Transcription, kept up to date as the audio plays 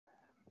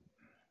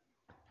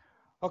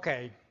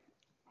Okay,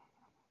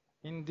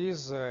 in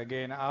this,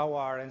 again,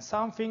 hour and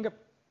something,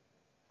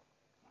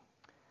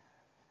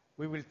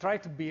 we will try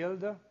to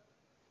build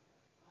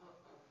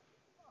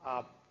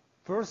a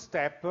first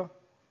step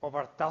of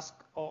our task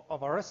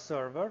of our REST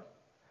server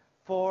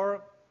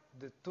for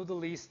the to-do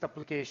list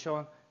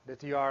application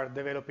that you are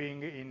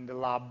developing in the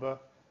lab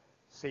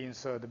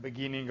since the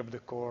beginning of the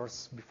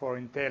course, before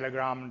in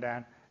Telegram,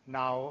 then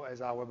now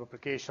as a web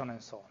application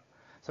and so on.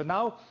 So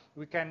now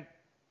we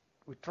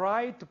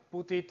try to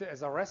put it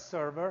as a REST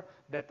server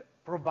that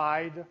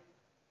provide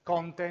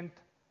content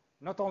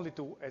not only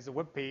as a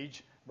web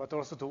page, but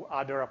also to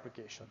other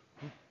applications.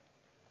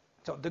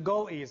 So the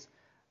goal is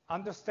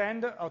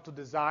understand how to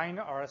design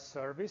a REST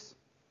service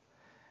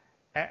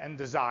and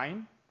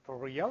design for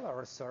real a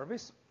REST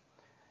service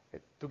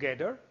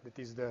together. That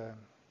is the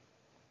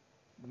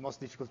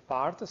most difficult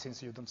part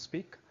since you don't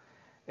speak.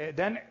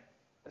 Then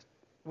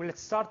we'll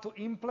start to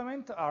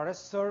implement our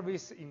REST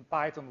service in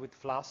Python with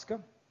Flask.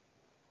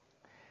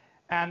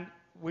 And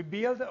we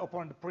build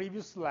upon the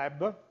previous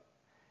lab.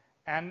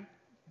 And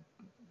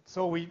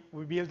so we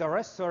build a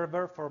REST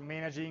server for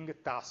managing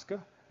tasks.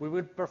 We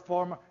will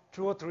perform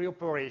 2 or 3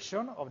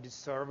 operations of this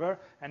server,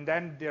 and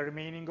then the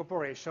remaining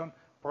operation,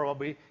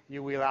 probably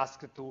you will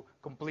ask to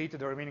complete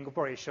the remaining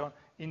operation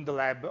in the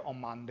lab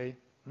on Monday.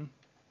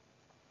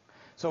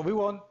 So we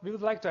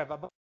would like to have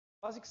a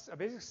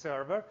basic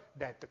server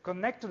that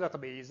connects to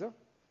database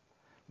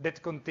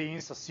that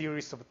contains a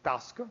series of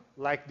tasks,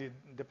 like the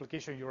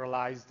application you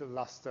realized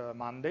last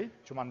Monday,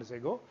 2 Mondays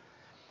ago.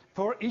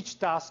 For each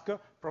task,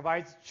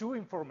 provides 2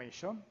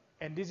 information,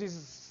 and this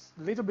is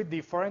a little bit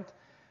different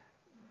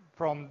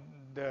from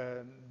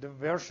the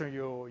version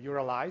you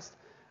realized.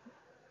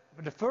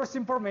 The first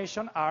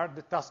information are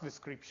the task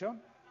description,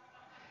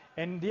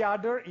 and the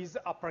other is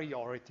a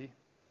priority.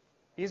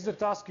 Is the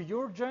task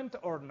urgent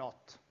or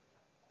not?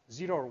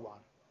 0 or 1.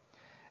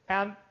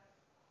 And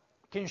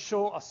can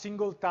show a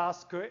single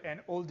task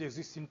and all the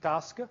existing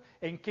tasks,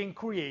 and can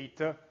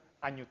create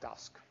a new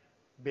task,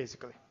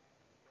 basically.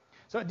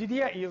 So the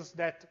idea is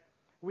that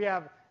we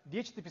have the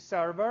HTTP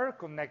server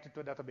connected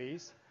to a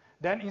database.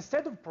 Then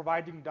instead of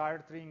providing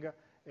directly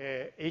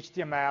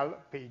HTML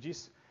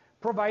pages,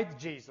 provide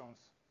JSON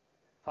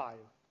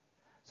file.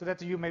 So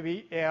that you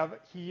maybe have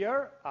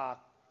here a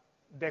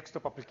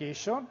desktop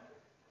application,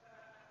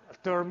 a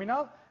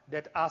terminal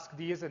that asks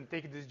this and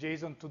take this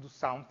JSON to do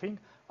something,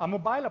 a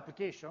mobile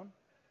application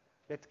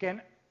that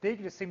can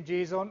take the same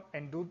JSON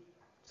and do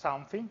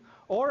something,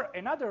 or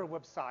another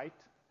website,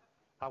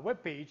 a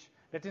web page,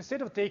 that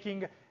instead of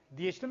taking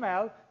the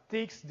HTML,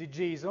 takes the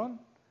JSON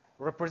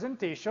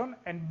representation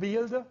and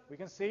build, we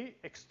can say,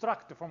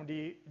 extract from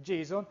the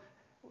JSON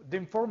the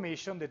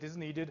information that is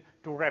needed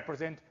to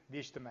represent the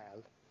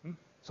HTML.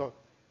 So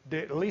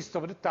the list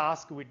of the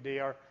tasks with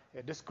their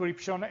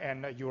description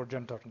and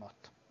urgent or not.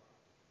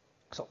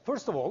 So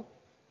first of all,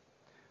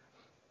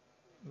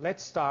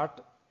 let's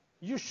start.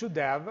 You should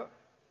have,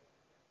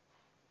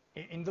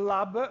 in the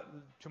lab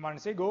 2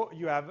 months ago,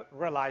 you have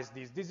realized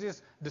this. This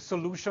is the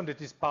solution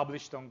that is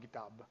published on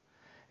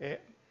GitHub.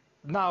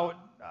 Now,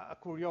 a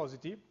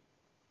curiosity,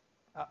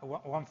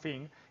 one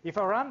thing, if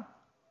I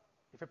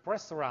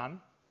press run,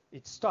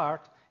 it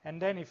starts,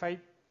 and then if I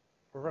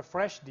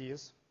refresh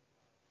this,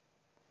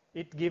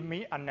 it gives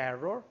me an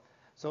error.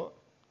 So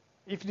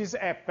if this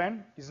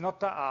happens, it's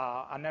not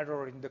an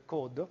error in the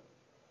code,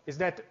 is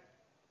that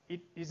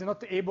it is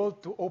not able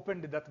to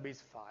open the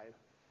database file.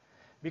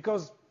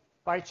 Because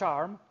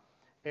PyCharm,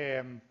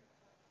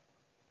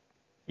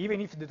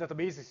 even if the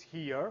database is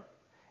here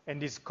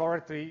and is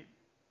correctly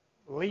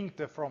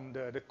linked from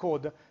the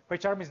code,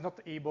 PyCharm is not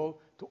able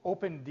to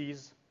open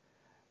this.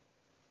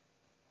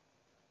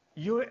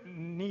 You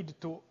need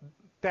to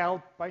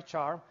tell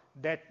PyCharm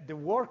that the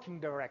working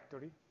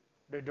directory,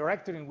 the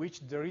directory in which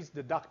there is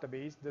the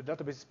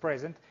database is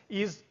present,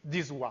 is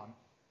this one.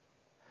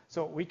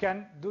 So we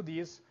can do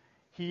this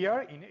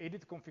here in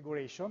edit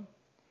configuration.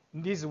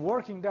 In this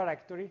working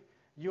directory,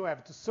 you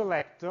have to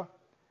select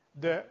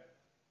the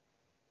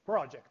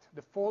project,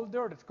 the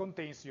folder that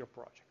contains your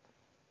project.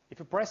 If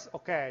you press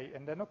OK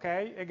and then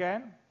OK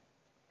again,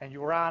 and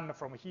you run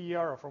from here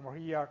or from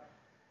here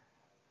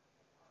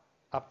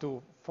up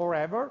to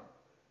forever,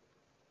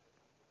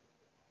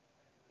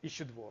 it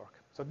should work.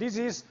 So this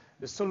is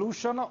the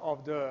solution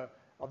of the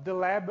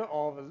lab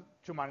of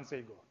 2 months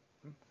ago,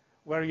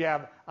 where you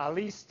have a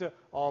list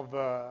of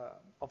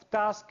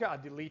tasks, a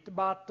delete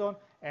button,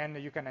 and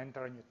you can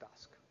enter a new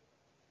task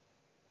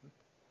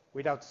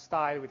without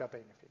style, without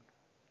anything,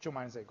 2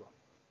 months ago.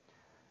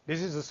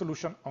 This is the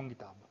solution on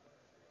GitHub.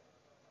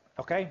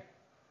 Okay?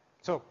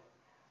 So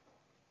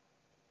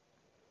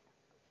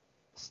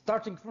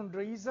starting from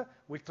this,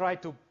 we try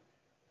to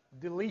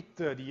delete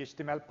the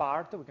HTML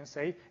part, we can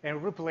say,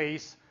 and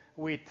replace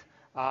with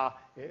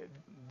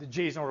the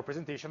JSON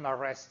representation, a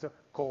REST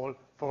call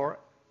for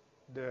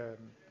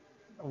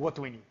what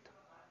we need.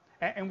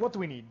 And what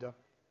we need,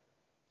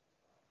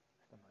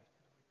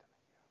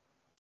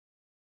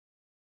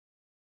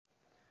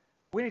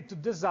 we need to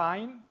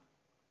design,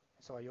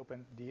 so I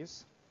open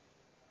this,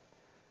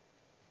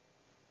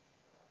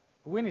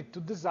 we need to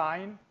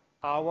design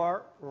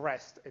our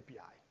REST API.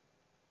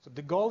 So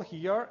the goal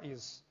here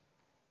is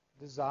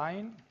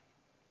design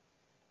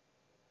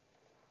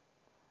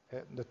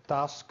the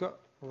task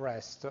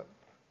REST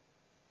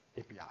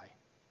API.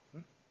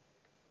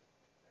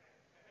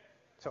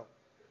 So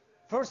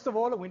first of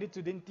all, we need to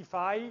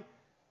identify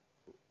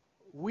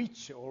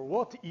which or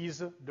what is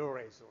the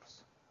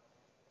resource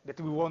that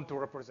we want to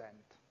represent.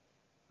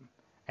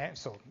 And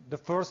so the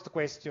first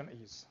question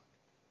is,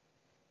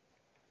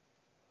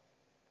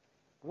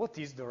 what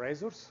is the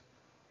resource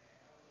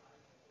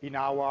in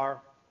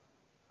our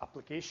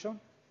application?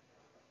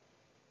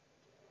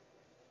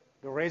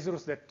 The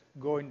resource that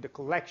go in the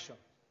collection.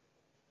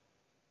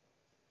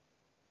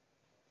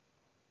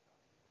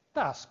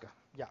 Task,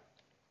 yeah.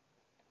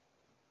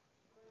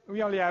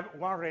 We only have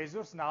one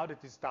resource now,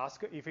 that is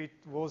task. If it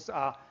was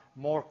a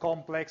more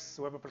complex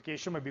web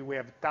application, maybe we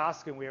have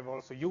task and we have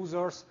also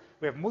users,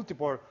 we have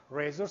multiple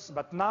resources,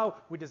 but now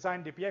we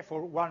design the API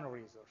for one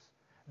resource.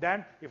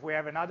 Then, if we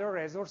have another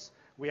resource,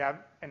 we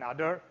have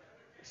another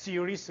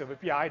series of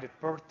API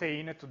that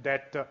pertain to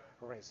that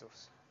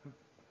resource.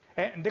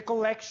 And the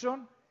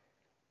collection,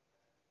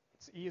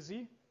 it's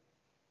easy,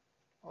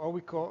 or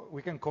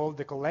we can call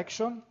the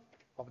collection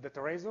of that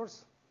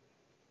resource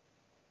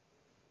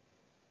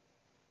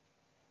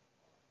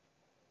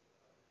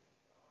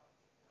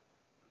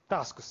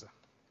tasks.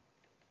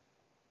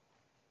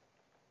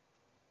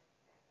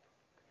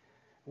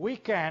 We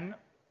can,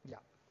 yeah,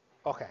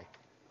 okay.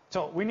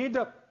 So we need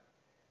to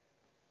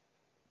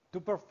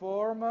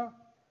perform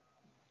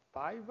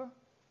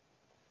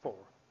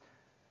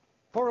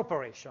four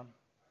operations.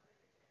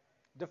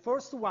 The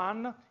first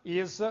one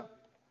is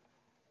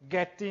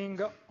getting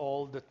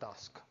all the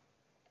tasks,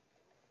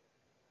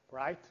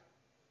 right?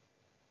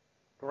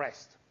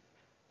 REST.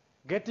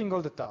 Getting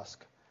all the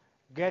tasks.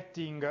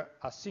 Getting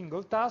a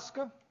single task,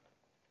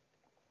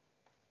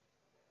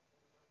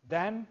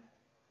 then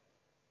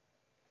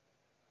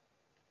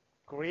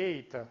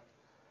create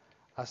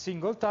a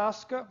single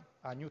task,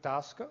 a new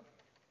task,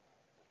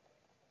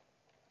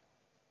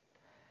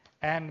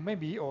 and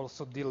maybe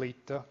also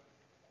delete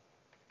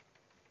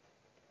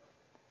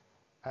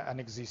an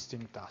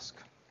existing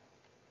task.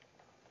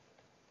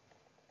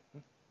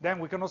 Then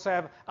we can also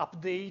have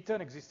update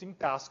an existing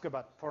task,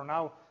 but for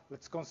now,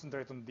 let's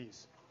concentrate on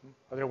this.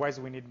 Otherwise,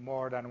 we need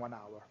more than 1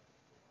 hour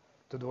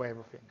to do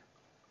everything.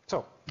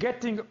 So,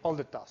 getting all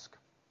the tasks.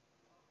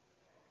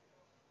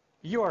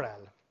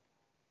 URL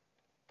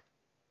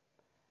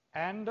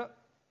and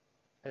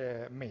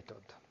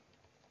method.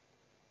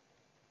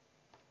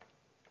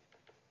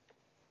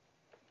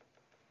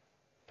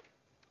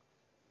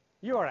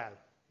 URL.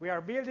 We are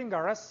building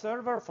a REST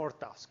server for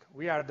task.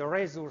 We are the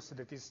resource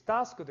that is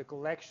task, the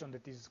collection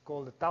that is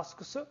called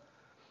tasks,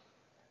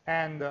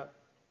 and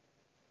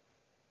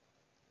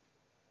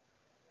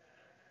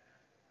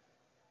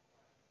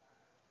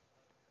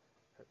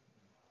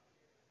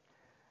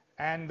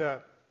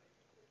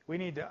we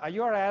need a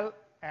URL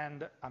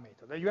and a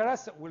method. The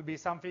URL will be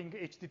something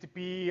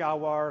http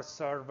our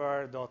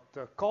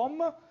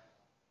server.com/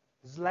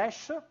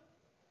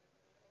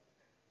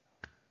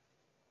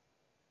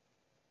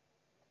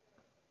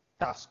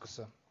 tasks.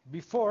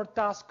 Before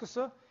tasks,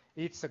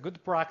 it's a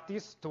good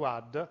practice to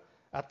add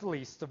at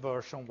least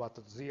version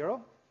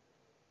 1.0,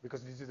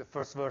 because this is the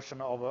first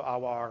version of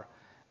our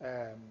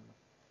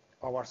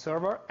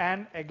server.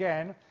 And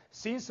again,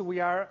 since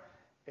we are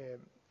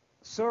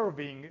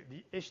serving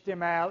the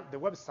HTML, the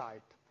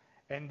website,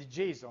 and the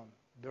JSON,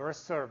 the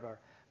REST server,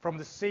 from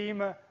the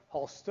same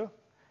host,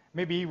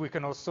 maybe we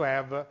can also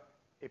have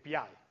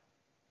API.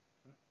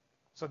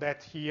 So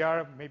that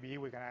here, maybe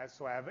we can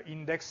also have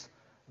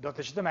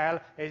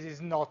index.html, as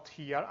is not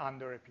here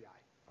under API,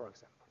 for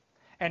example.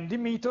 And the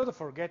method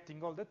for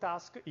getting all the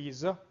tasks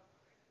is the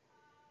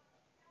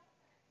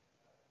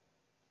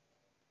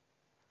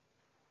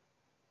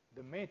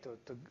method,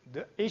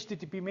 the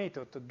HTTP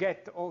method to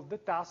get all the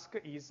tasks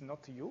is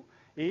not you,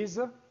 is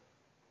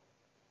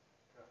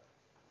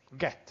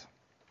get.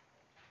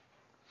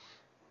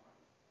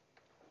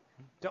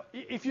 So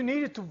if you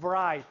needed to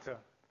write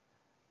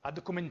a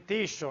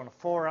documentation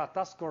for a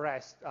task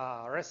REST,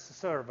 REST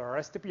server,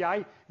 REST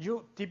API,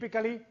 you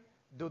typically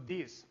do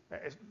this.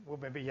 Well,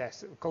 maybe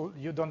yes,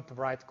 you don't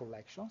write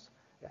collections,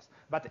 yes.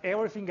 But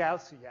everything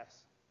else,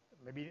 yes.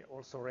 Maybe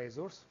also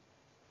resource,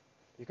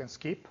 you can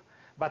skip.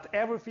 But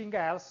everything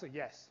else,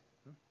 yes.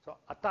 So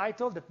a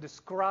title that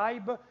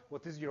describes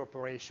what is your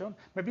operation.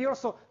 Maybe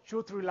also 2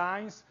 or 3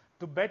 lines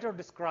to better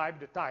describe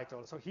the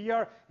title. So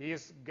here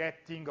is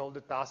getting all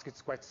the tasks.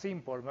 It's quite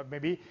simple. But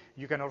maybe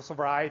you can also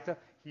write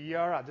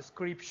here a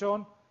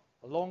description,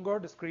 a longer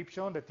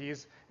description that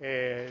is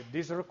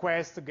this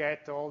request to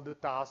get all the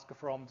tasks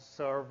from the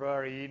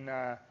server in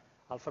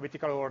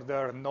alphabetical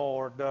order, no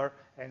order,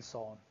 and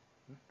so on.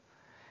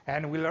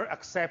 And we'll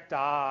accept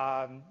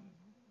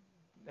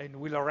and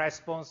will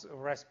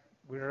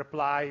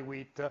reply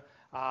with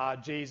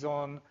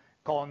JSON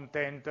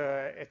content,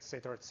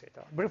 etc.,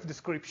 etc. Brief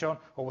description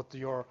of what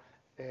your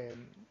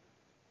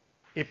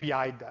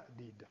API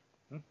did.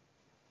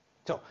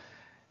 So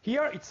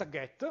Here it's a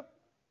get.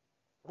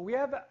 We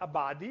have a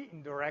body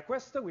in the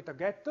request with a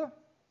get.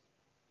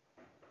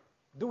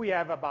 Do we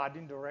have a body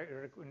in the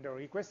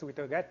request with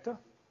a get?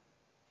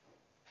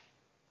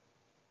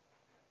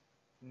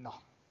 No.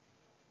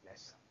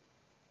 Yes.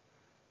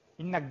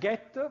 In a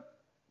get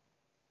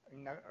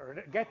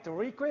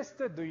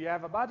request, do you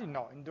have a body?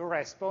 No. In the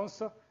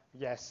response,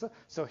 yes.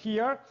 So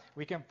here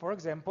we can, for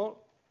example,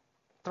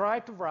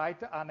 try to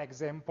write an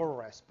example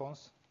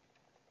response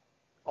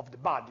of the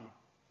body,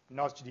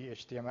 not the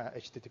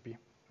HTTP.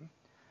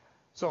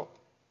 So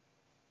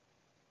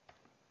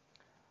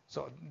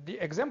the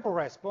example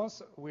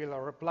response will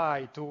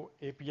reply to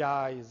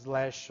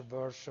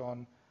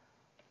API/version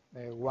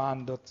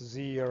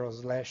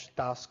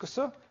 1.0/tasks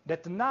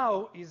that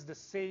now is the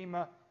same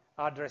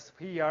address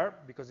here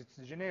because it's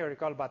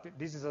generical, but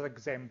this is an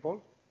example.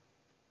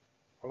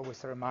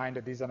 Always remind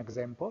that this is an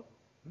example.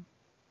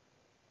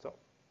 So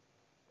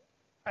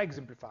I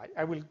exemplify.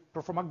 I will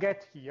perform a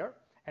get here,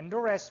 and the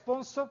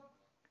response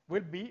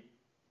will be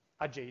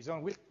a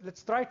JSON.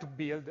 Let's try to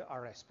build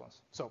a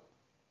response. So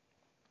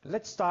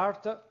let's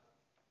start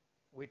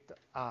with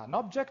an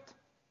object.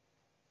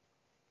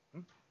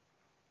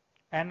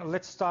 And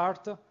let's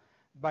start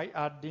by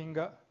adding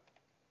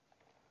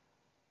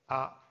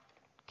a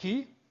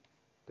key.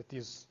 That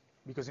is,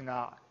 because in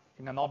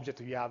an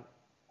object you have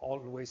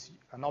always,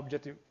 an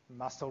object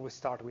must always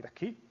start with a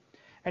key.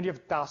 And you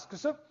have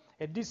tasks,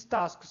 and these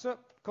tasks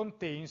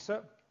contains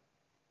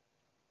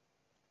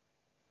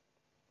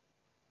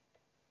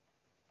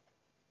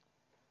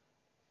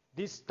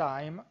this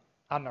time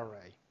an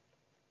array,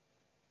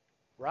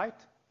 right?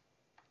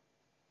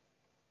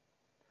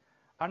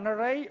 An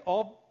array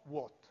of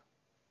what?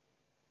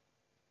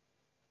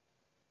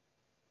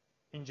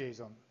 In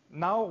JSON.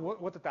 Now,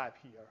 what the type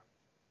here?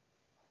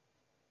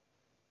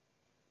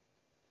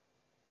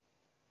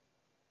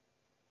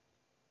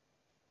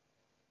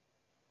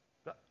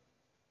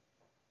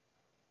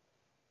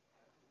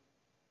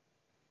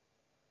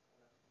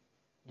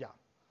 Yeah,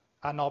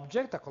 an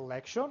object, a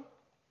collection,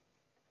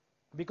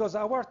 because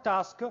our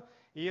task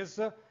is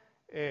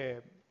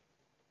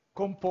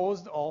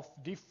composed of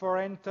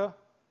different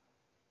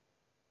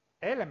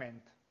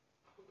elements.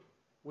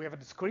 We have a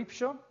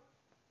description,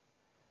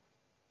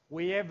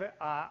 we have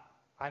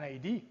an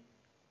ID,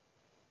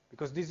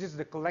 because this is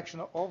the collection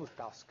of all the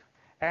tasks.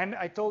 And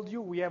I told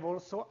you we have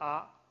also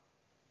a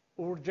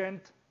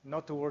urgent,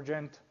 not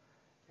urgent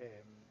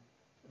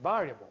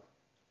variable.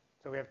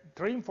 So we have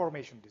 3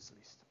 information in this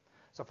list.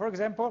 So for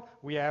example,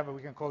 we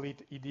can call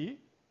it ID,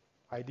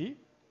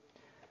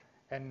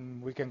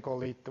 and we can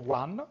call it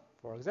 1,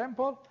 for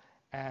example,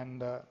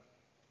 and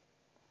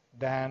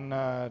then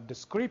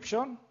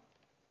description,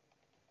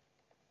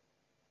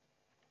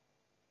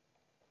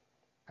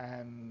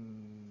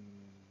 and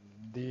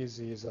this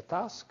is a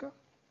task,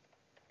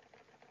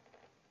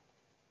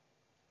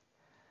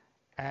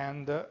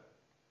 and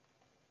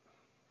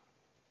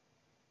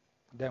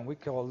then we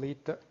call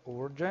it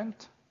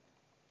urgent,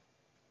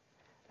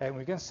 and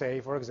we can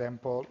say, for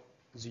example,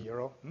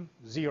 0.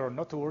 0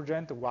 not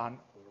urgent, 1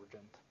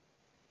 urgent.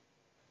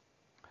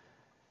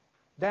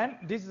 Then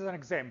this is an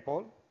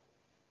example.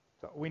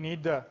 So we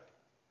need to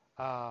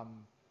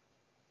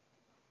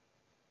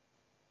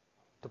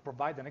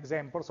provide an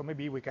example. So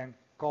maybe we can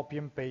copy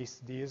and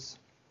paste this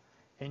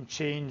and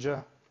change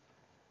the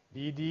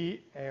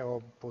ID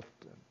or put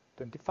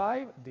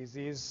 25. This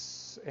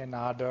is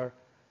another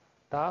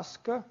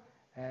task,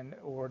 and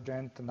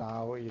urgent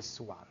now is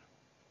 1,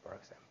 for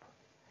example.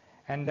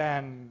 And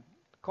then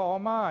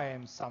comma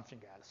and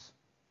something else.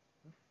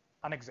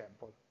 An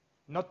example.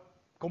 Not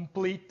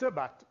complete,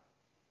 but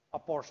a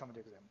portion of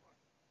the example.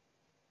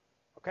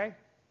 Okay?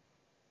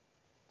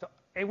 So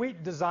and we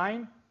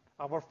design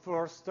our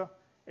first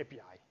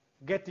API.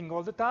 Getting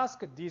all the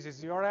tasks, this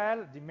is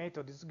URL, the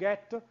method is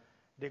get,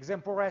 the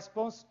example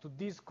response to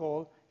this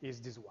call is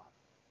this one.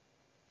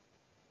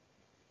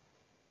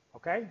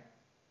 Okay?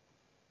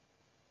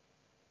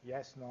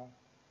 Yes, no?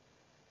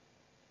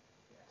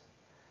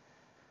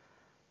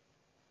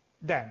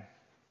 Then,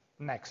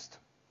 next,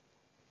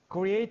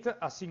 create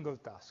a single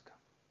task.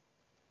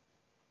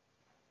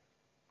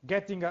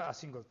 Getting a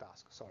single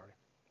task, sorry.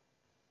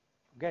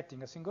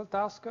 Getting a single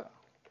task,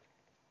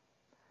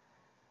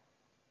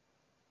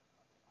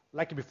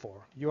 like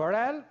before,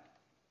 URL,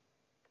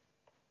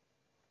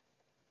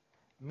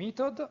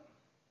 method,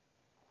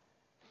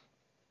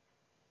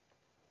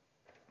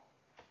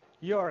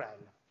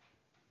 URL.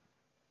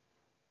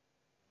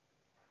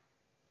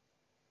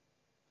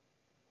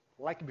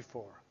 Like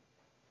before.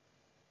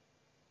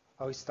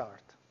 How we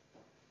start?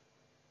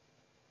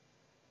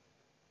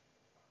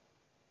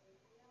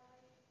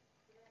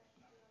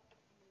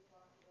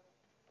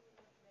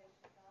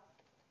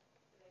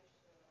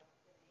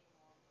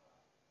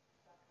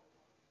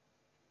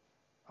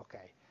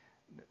 Okay.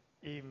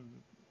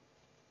 In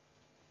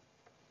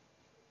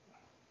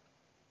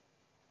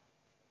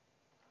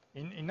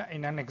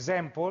an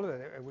example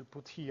that I will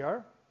put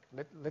here,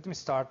 let me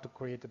start to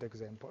create the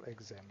example.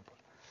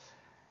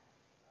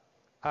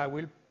 I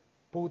will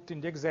put in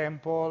the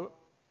example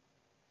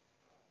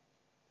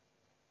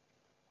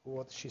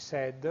what she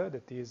said,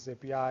 that is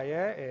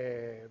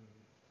API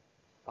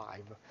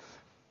 5.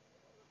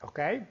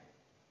 Okay?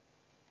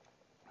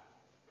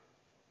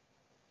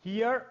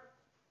 Here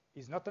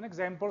is not an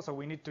example, so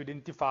we need to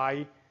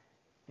identify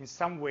in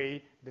some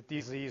way that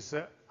this is,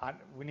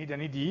 we need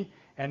an ID,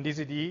 and this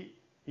ID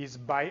is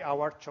by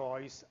our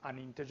choice an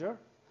integer,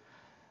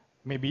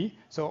 maybe.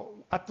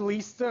 So at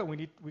least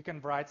we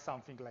can write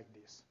something like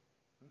this.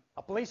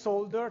 A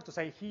placeholder to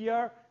say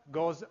here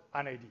goes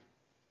an ID.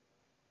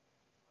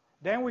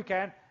 Then we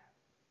can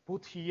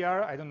put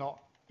here, I don't know,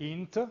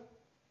 int, 2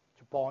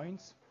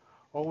 points,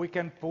 or we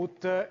can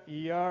put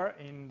here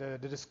in the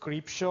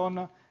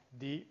description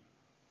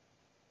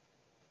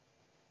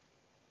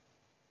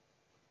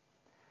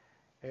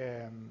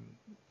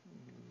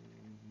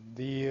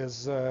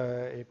this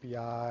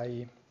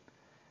API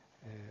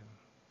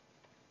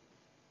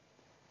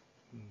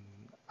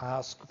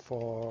ask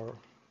for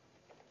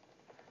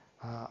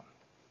a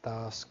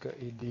task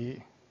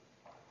ID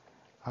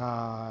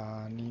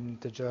an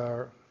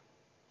integer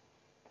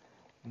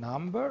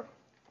number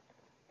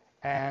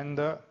and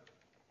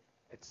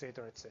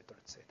etc., etc.,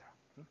 etc.,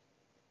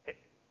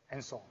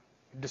 and so on.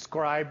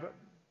 Describe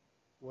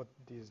what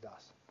this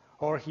does.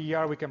 Or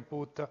here we can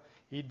put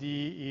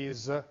id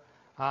is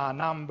a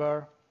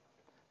number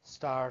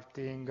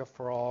starting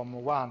from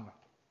 1.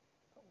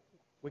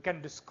 We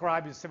can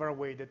describe in several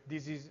ways that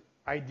this is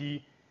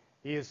id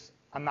is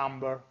a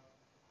number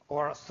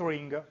or a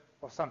string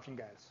or something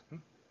else.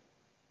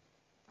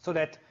 So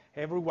that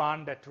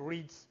everyone that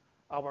reads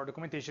our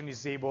documentation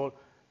is able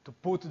to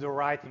put the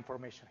right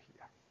information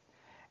here.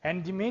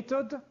 And the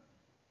method,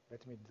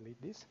 let me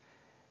delete this,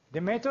 the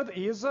method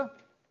is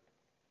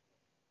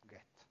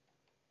get.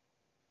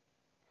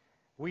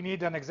 We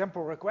need an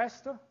example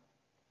request?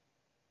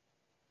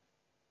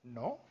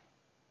 No.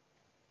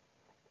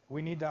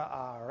 We need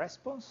a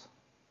response?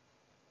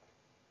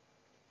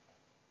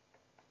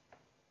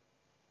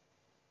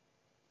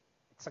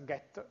 It's a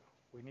get.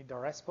 We need a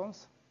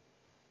response.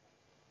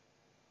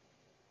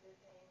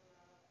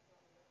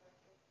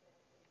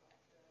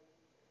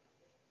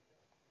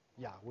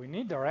 Yeah, we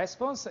need a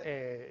response.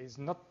 It's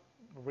not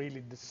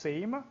really the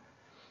same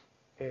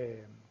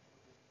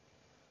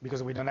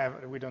because we don't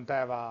have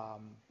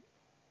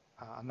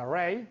an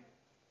array.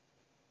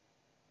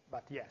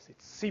 But yes,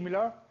 it's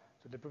similar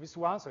to the previous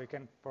one. So you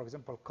can, for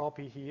example,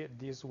 copy here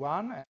this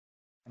one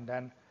and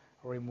then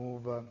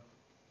remove.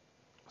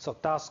 So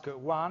task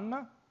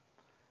 1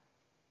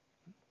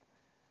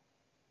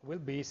 will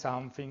be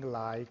something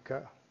like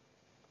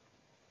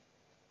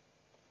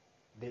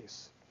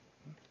this.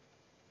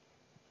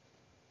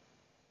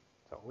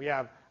 So we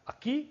have a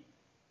key,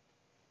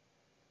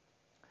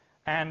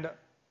 and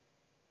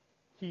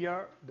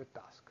here the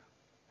task.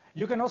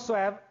 You can also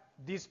have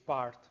this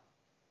part.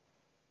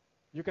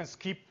 You can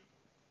skip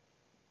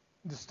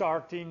the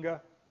starting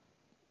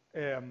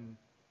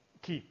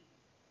key,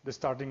 the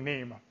starting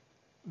name,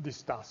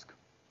 this task.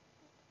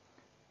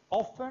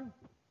 Often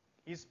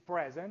is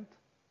present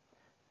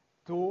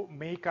to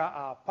make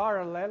a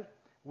parallel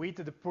with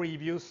the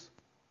previous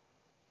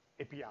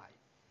API,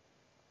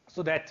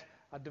 so that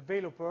a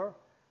developer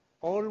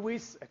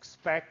always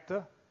expects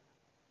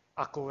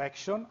a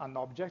collection, an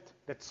object,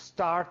 that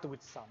starts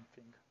with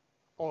something,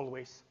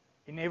 always,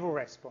 in every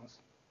response.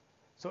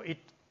 So it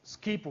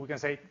skip, we can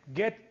say,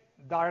 get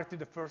directly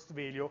the first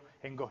value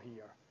and go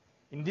here.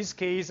 In this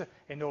case,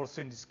 and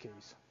also in this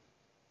case.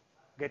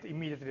 Get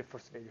immediately the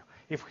first value.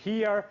 If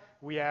here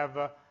we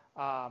have,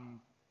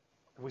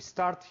 we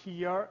start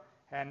here,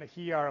 and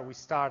here we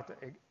start,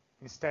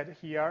 instead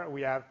here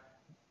we have,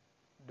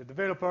 the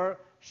developer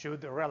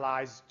should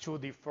realize 2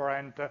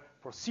 different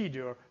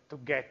procedures to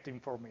get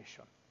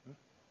information.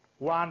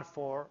 One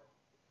for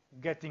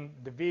getting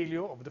the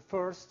value of the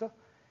first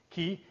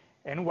key,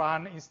 and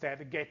one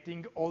instead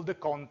getting all the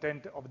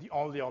content of the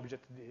only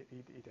object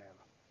it has.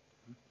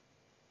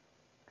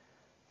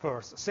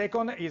 First.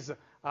 Second is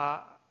a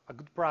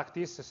good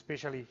practice,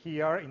 especially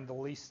here in the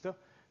list,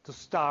 to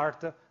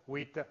start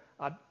with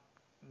a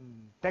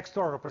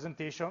textual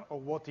representation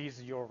of what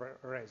is your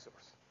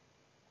resource.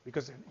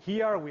 Because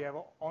here we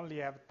only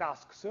have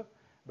tasks,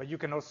 but you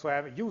can also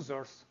have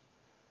users.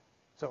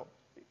 So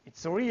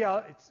it's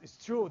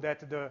true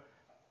that the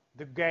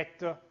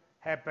get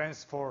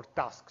happens for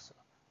tasks,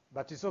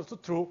 but it's also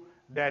true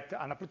that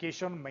an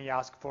application may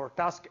ask for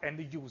task and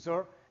the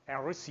user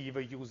and receive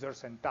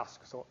users and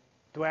tasks. So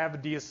to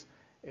have this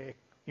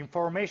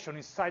information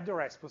inside the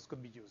response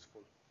could be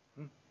useful.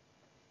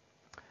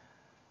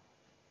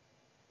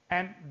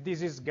 And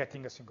this is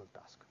getting a single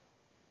task.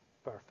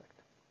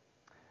 Perfect.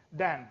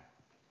 Then,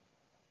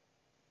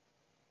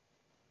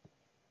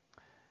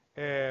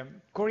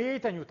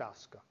 create a new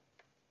task.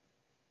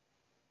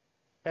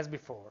 As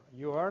before,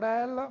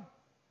 URL,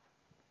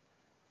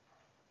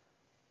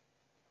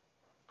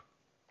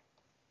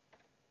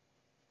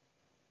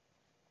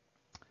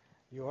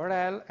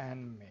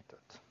 and method.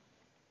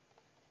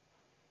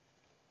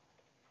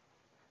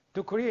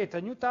 To create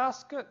a new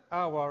task,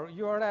 our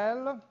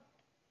URL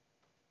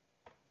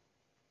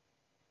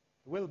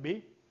will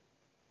be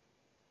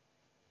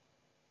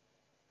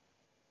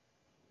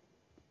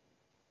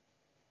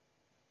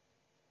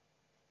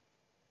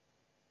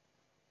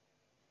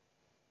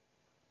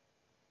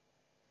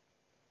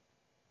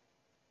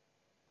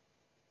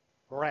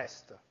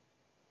REST.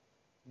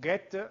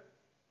 Get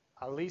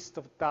a list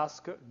of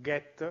tasks,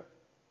 get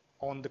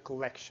on the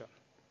collection.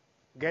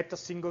 Get a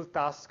single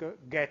task,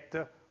 get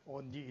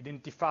on the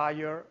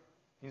identifier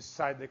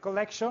inside the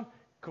collection,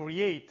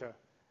 create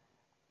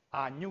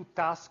a new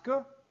task,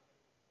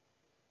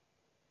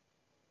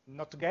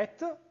 not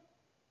get,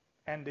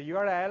 and the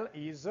URL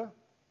is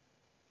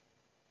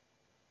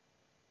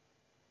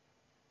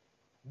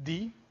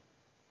the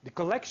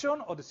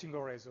collection or the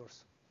single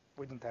resource.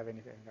 We don't have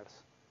anything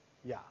else.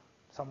 Yeah,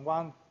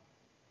 someone?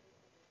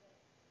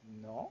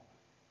 No.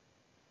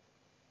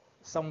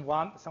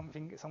 Someone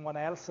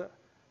else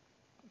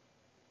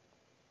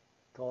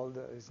told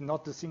it's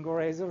not the single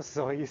resource,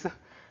 so it's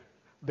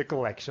the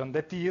collection.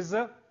 That is,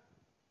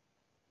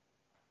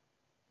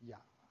 yeah,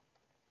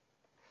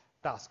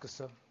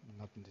 tasks,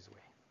 not in this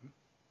way.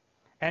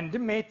 And the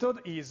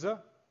method is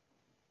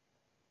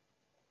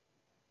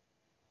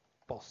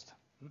post.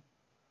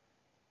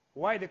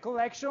 Why the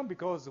collection?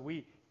 Because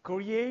we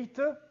create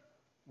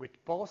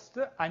with post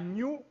a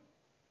new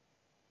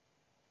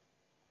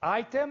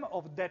item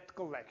of that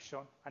collection,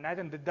 an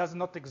item that does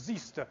not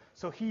exist.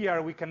 So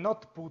here we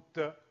cannot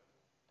put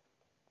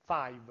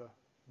 5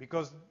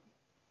 because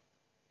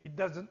it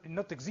does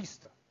not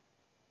exist.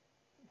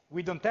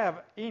 We don't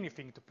have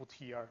anything to put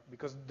here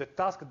because the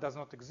task does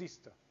not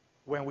exist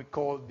when we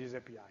call this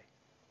API.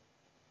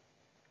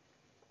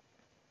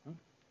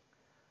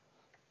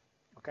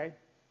 Okay?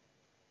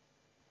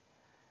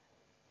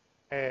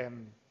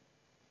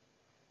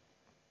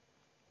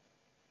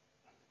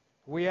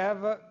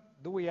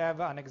 Do we have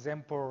an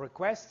example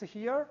request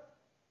here?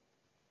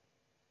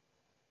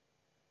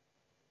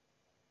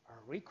 A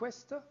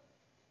request?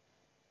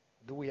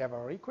 Do we have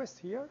a request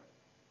here?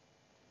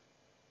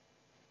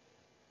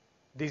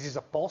 This is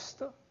a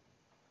post.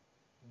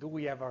 Do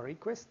we have a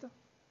request?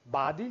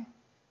 Body?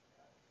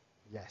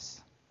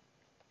 Yes.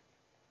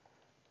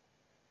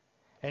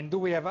 And do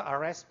we have a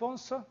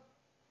response?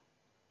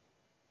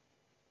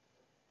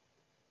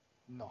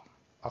 No.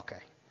 Okay.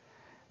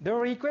 The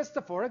request,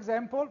 for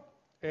example,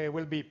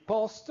 will be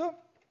post,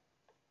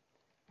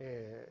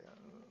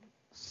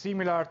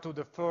 similar to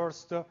the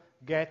first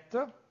get.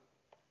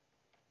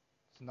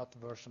 It's not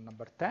version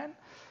number 10.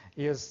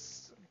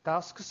 Is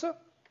tasks.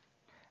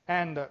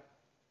 And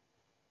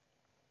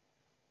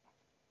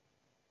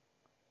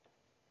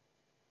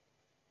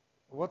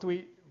what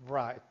we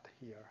write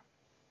here,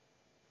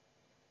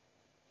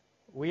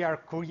 we are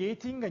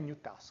creating a new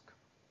task.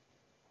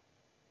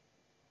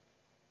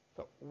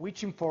 So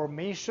which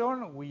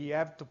information we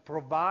have to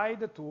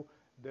provide to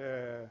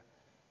the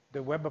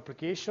web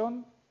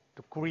application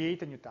to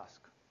create a new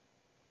task?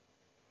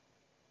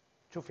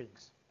 2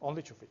 things,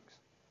 only 2 things.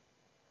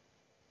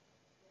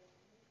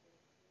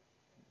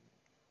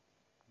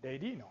 The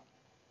ID, no.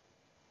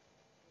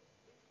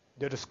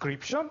 The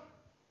description,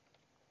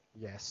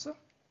 yes.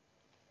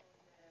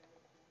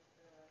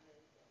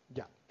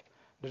 Yeah,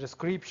 the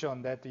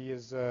description that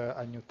is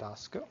a new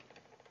task.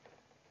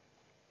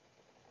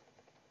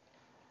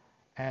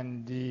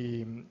 And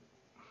the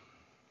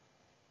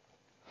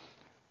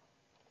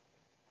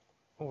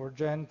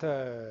urgent,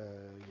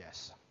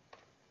 yes.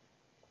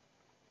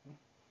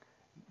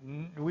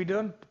 We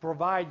don't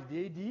provide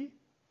the ID.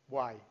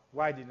 Why?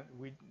 Why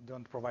we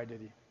don't provide the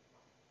ID?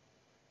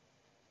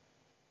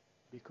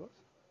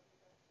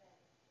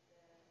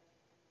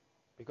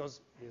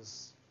 Because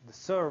it's the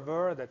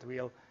server that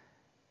will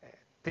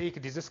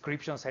take this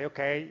description and say,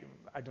 okay,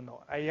 I don't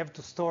know, I have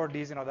to store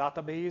this in a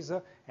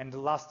database, and the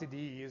last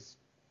ID is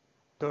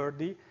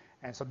 30,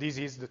 and so this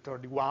is the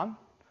 31.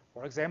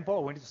 For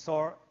example, we need to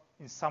store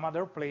in some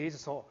other place,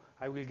 so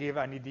I will give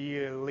an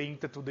ID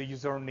linked to the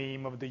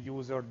username of the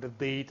user, the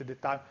date, the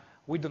time.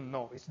 We don't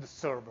know. It's the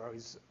server.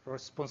 It's the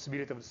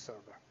responsibility of the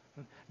server.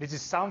 This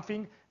is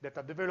something that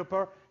a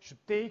developer should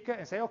take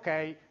and say,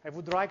 okay, I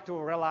would like to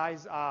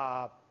realize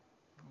an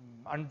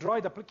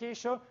Android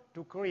application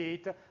to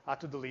create a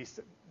to-do list.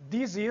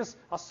 This is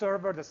a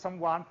server that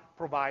someone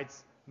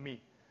provides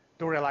me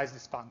to realize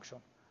this function.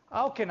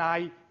 How can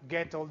I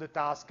get all the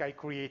tasks I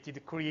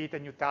created, create a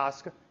new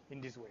task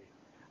in this way?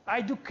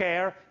 I do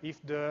care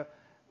if the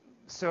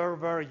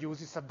server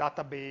uses a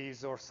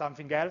database or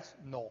something else?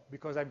 No,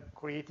 because I'm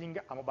creating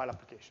a mobile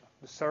application.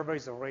 The server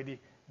is already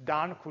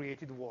done,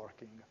 created,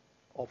 working,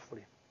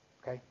 hopefully,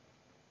 okay?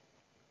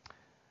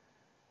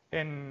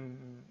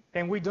 And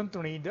we don't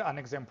need an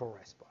example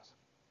response.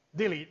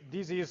 Delete,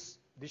 this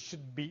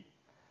should be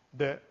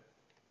the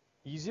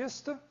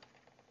easiest.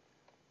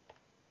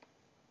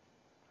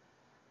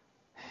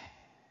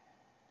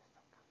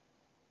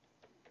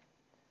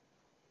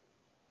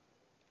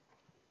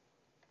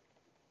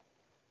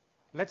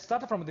 Let's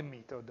start from the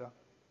method.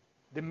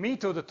 The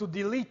method to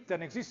delete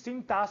an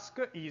existing task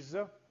is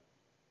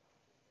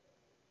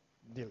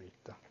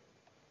delete.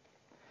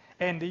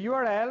 And the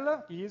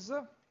URL is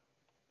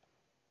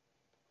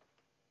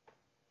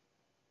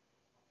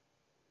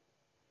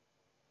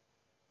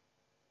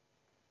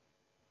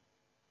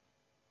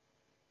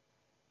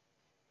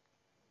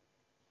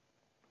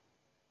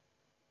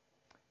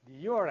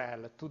the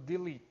URL to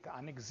delete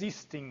an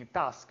existing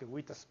task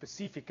with a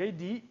specific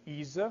ID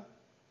is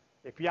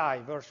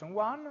API version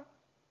 1,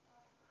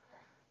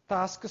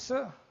 tasks,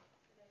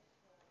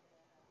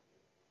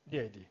 the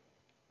ID,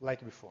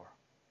 like before.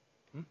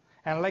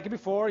 And like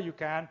before, you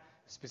can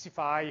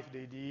specify if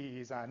the ID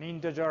is an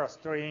integer, a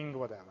string,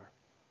 whatever.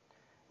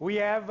 We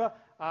have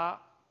an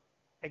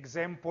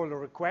example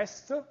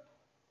request,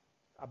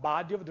 a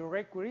body of the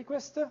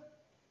request.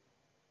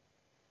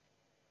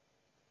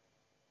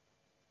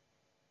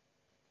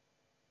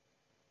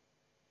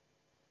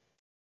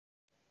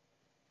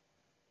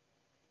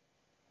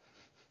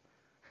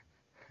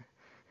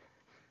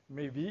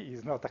 Maybe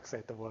is not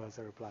acceptable as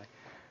a reply.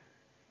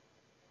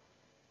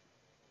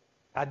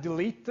 A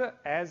delete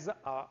as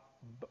a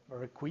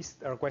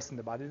request in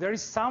the body. There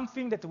is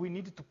something that we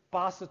need to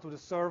pass to the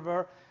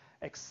server,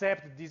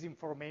 accept this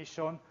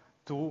information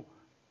to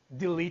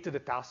delete the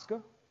task.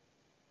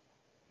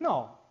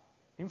 No,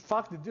 in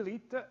fact, the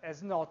delete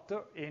has not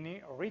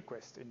any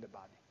request in the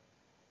body,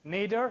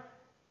 neither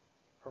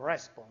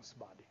response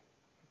body.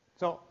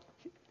 So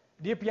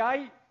the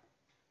API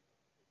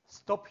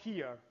stop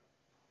here.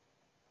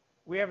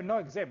 We have no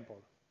example.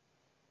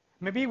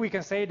 Maybe we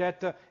can say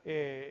that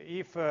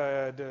if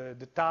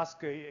the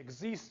task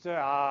exists,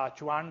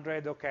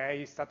 200,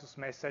 okay, status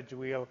message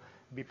will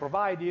be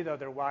provided,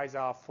 otherwise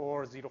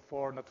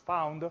 404 not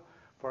found,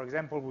 for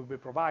example, will be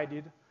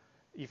provided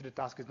if the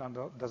task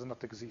does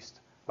not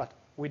exist. But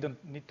we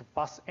don't need to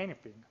pass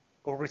anything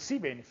or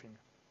receive anything.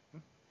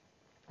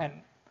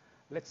 And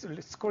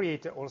let's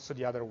create also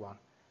the other one.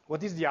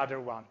 What is the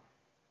other one?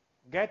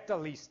 Get a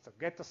list,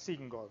 get a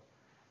single,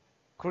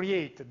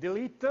 create,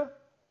 delete,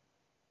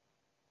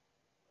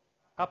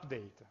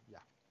 update. Yeah.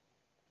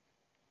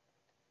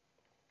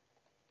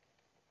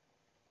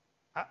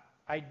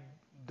 I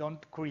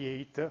don't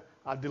create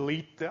or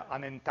delete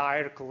an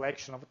entire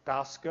collection of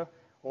tasks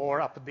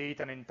or update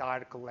an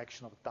entire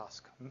collection of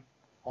tasks.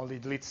 Only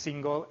delete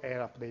single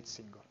and update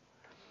single.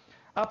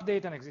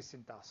 Update an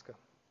existing task.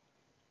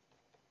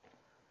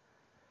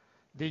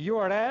 The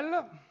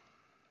URL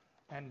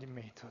and the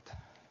method.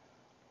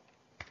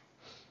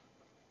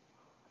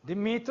 The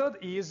method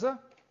is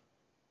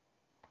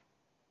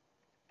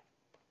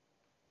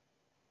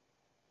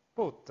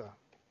put.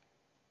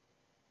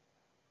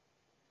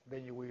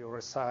 Then you will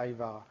receive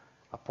a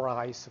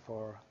price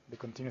for the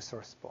continuous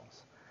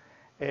response.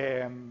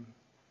 And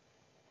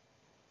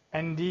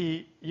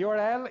the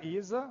URL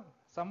is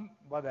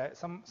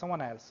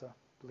someone else,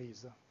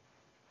 please.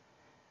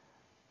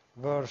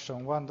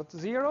 Version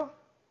 1.0,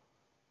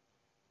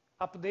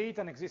 update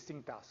an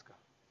existing task.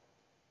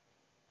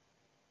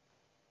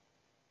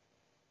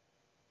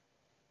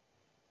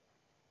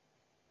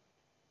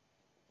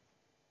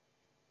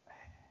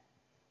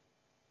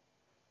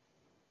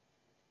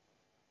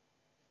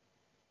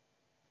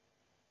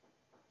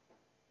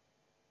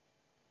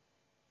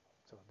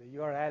 So the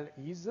URL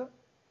is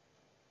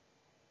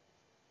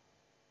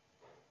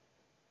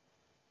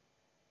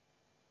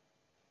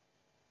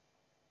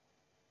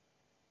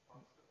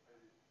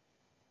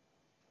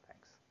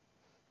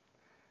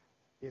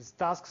is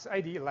tasks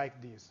ID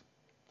like this.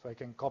 So I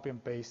can copy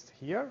and paste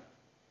here.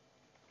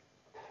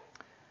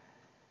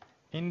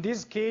 In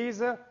this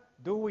case,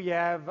 do we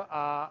have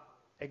an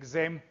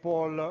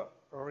example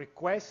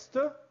request?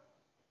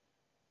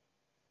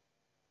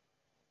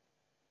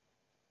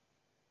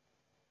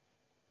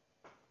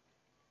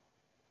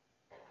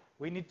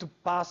 We need to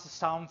pass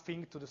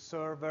something to the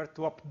server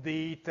to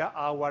update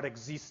our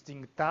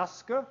existing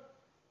task.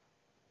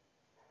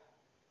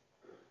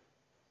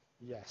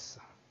 Yes.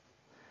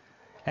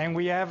 And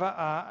we have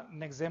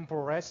an example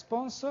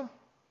response. No.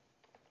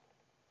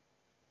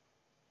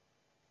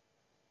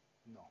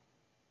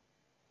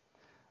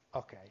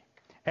 Okay.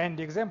 And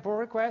the example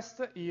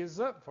request is,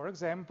 for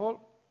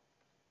example,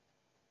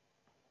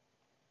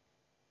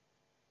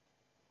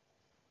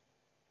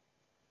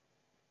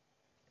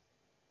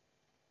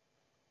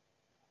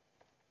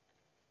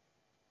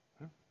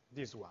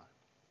 this one.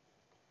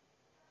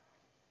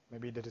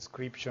 Maybe the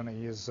description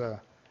is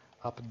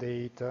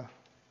update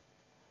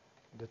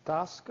the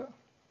task.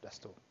 That's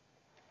all.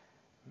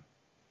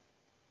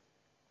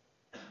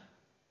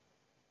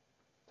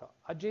 So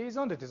a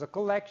JSON that is a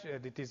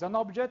collection, that is an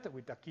object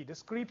with a key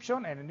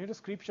description and a new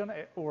description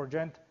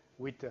urgent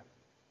with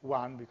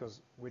 1 because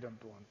we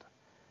don't want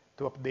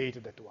to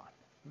update that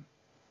one.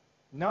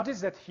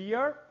 Notice that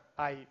here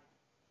I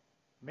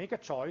make a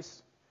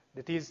choice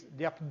that is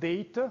the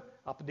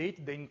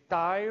update the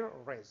entire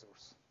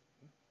resource.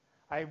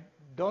 I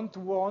don't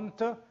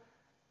want,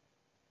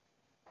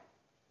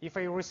 if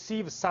I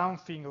receive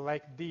something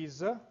like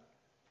this,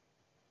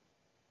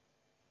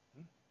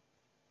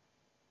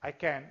 I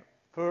can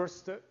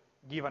first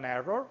give an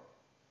error,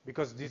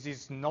 because this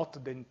is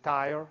not the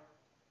entire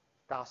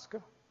task,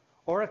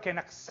 or I can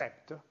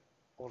accept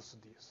also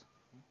this.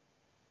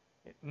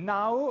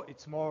 Now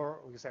it's more,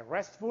 we say,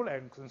 restful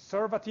and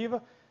conservative.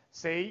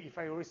 Say, if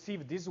I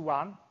receive this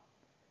one,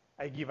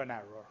 I give an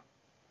error,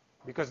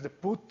 because the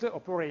put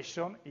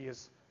operation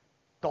is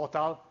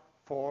total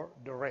for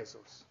the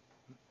resource.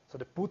 So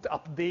the put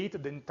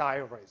update the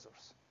entire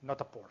resource, not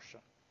a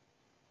portion,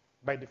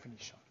 by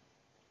definition.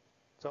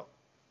 So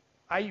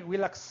I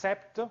will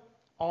accept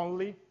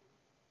only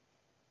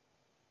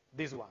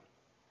this one,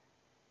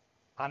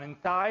 an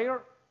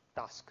entire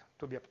task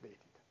to be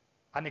updated,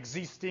 an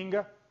existing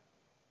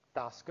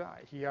task.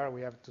 Here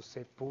we have to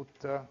say put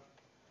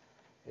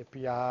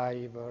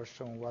API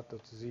version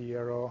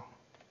 1.0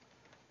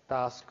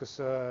 tasks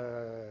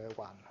 1,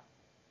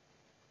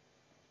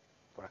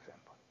 for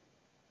example.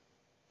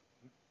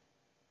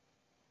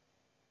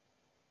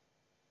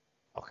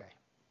 Okay.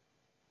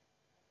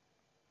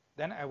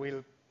 Then I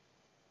will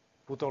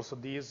put also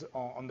these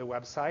on the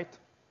website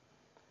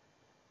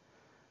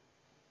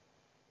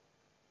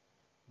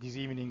this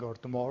evening or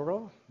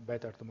tomorrow,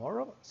 better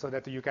tomorrow, so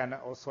that you can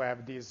also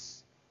have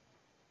this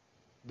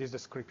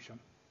description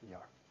here.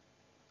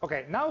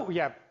 Okay, now we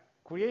have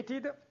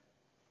created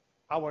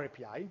our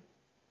API,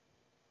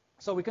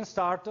 so we can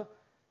start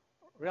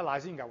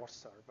realizing our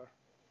server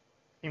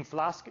in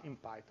Flask in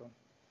Python.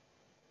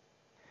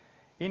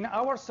 In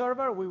our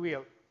server, we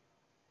will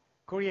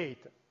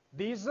create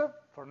this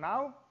for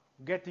now,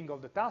 getting all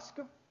the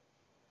tasks,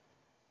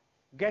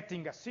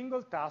 getting a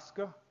single task,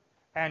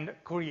 and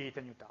create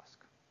a new task.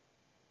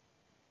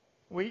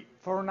 We,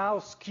 for now,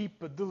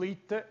 skip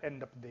delete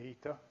and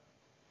update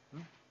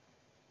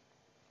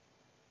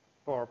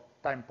for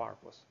time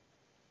purpose.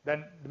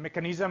 Then the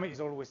mechanism is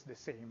always the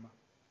same.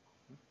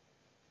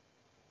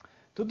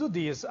 To do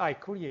this, I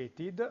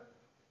created,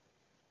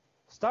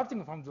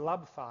 starting from the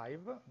lab 5,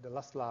 the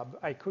last lab,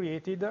 I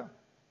created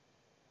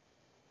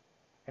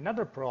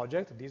another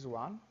project, this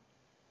one,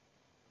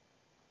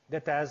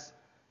 that has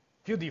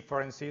few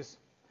differences.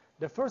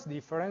 The first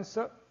difference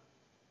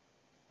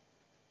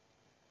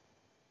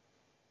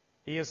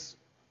is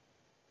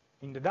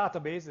in the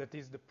database, that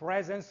is the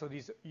presence of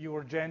this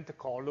urgent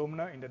column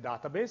in the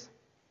database.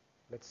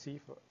 Let's see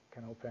if I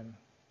can open.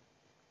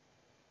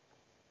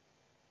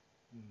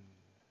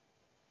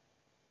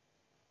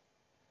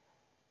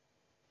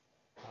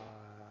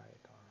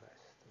 Python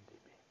REST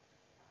DB.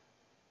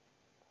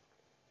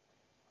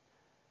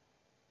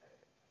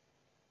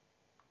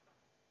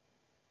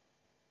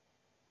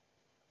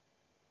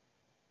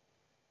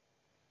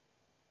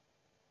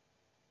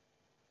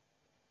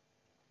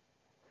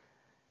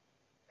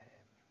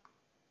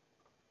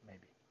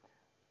 Maybe.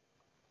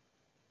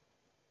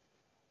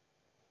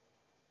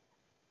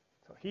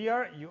 So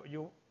here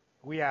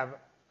we have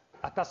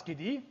a task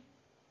ID,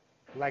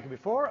 like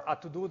before, a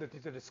to-do that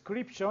is a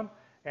description,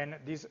 and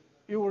this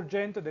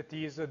urgent that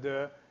is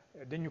the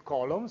new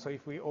column. So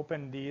if we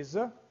open this,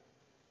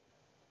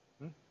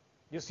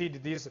 you see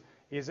that this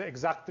is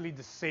exactly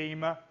the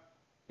same.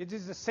 It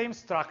is the same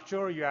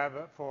structure you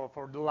have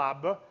for the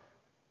lab,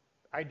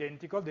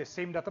 identical, the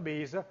same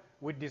database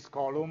with this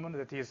column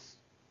that is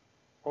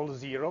all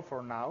 0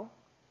 for now.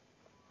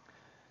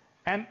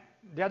 And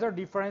the other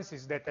difference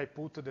is that I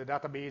put the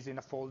database in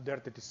a folder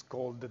that is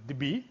called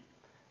DB,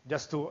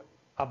 just to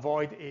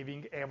avoid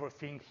having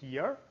everything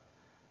here.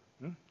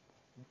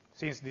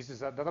 Since this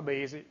is a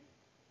database, it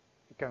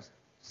can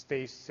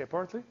stay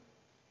separately.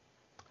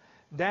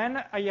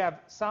 Then I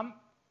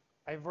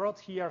wrote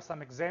here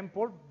some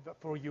example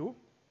for you,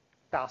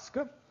 task.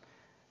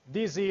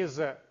 This is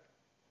the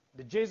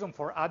JSON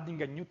for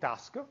adding a new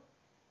task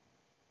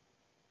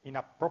in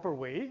a proper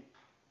way.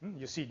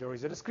 You see there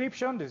is a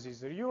description, this is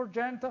the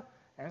urgent,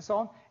 and so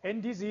on.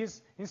 And this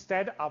is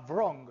instead a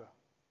wrong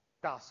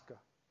task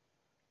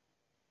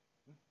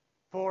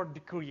for the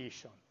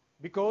creation,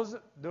 because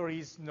there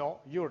is no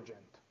urgent.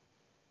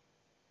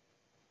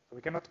 So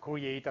we cannot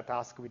create a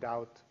task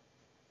without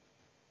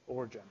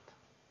urgent.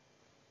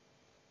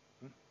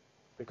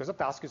 Because a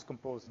task is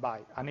composed by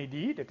an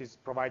ID that is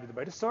provided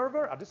by the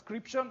server, a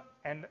description,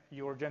 and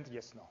urgent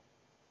yes, no.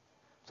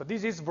 So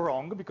this is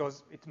wrong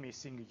because it's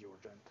missing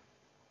urgent.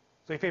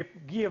 So if I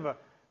give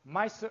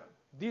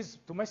this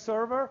to my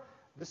server,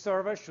 the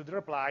server should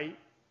reply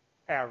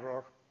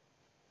error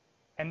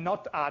and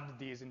not add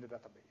this in the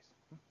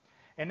database.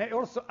 And I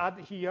also add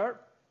here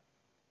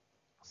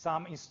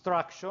some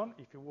instruction,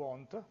 if you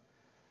want,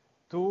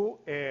 to,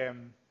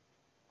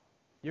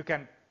 you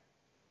can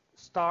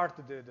start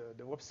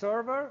the web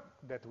server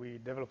that we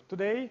developed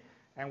today,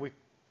 and we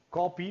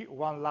copy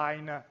one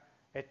line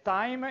at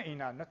time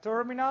in a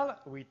terminal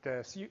with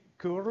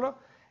curl,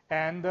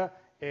 and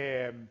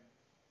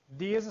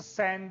this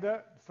send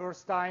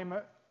first time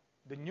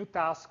the new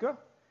task,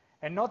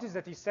 and notice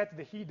that he set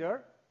the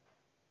header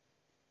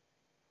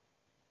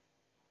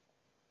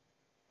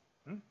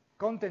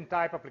content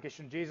type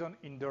application JSON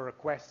in the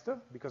request,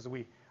 because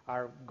we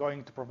are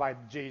going to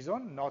provide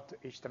JSON, not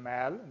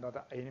HTML,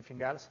 not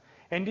anything else.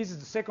 And this is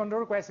the second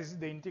request is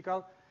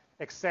identical,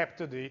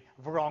 except the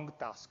wrong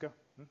task.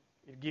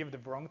 It gives the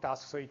wrong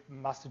task, so it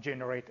must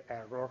generate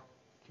error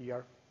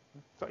here.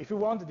 So if you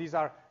want, these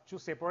are two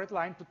separate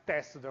lines to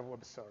test the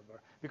web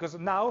server, because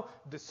now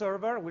the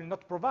server will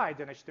not provide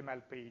an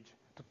HTML page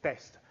to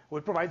test, will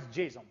provide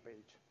JSON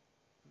page.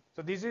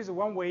 So this is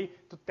one way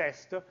to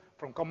test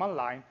from command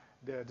line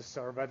the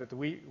server that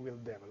we will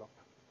develop.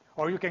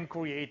 Or you can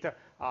create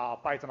a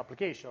Python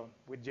application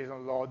with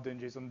JSON load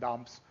and JSON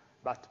dumps.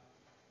 But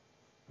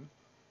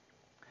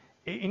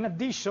in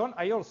addition,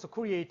 I also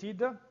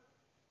created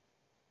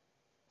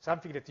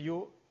something that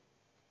you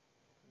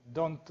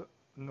don't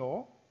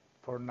know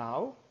for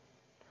now.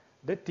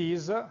 That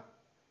is a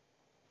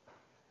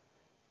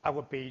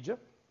web page,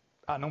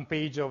 an home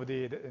page of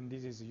and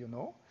this is,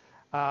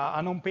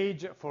 an home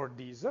page for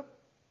this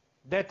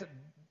that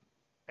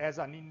has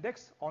an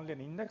index, only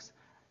an index,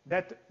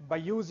 that by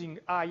using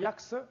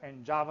Ajax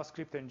and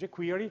JavaScript and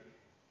jQuery,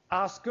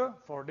 ask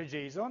for the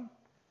JSON,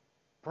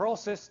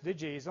 process the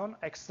JSON,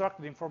 extract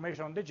the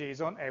information on the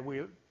JSON, and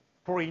will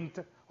print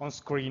on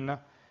screen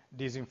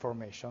this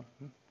information.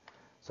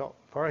 So,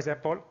 for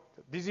example,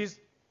 this is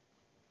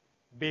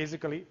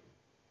basically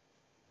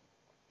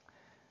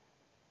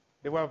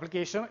the web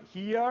application.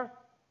 Here,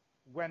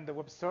 when the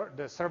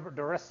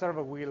REST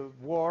server will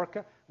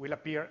work, will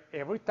appear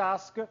every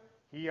task.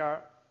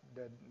 Here,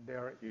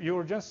 their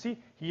urgency.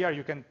 Here,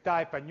 you can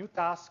type a new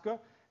task,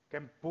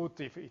 can put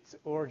if it's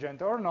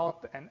urgent or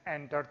not, and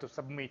enter to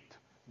submit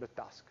the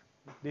task.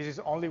 This is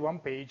only one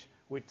page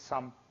with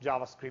some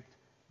JavaScript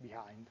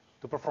behind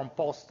to perform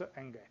post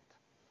and get.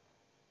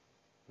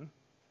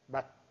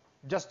 But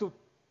just to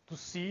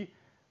see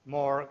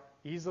more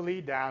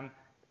easily than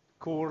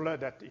curl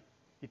that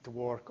it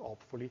work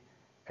hopefully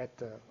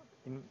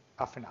in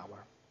half an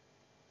hour.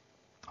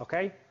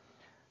 Okay,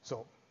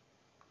 so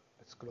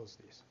let's close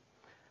this.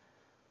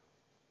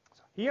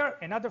 So here,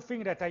 another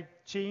thing that I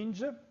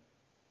change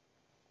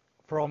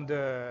from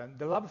the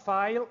lab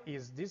file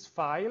is this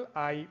file.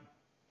 I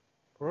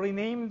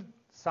renamed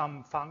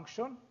some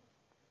function,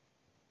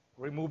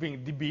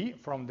 removing db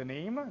from the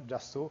name,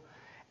 just so,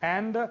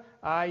 and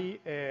I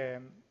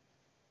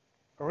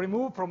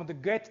remove from the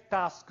get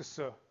tasks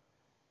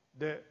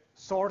the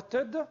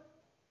sorted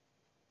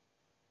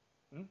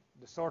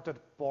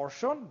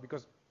portion,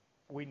 because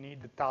we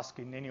need the task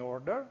in any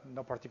order,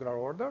 no particular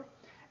order,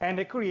 and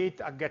I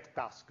create a get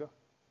task,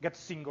 get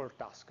single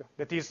task,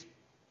 that is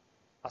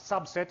a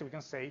subset, we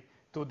can say,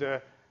 to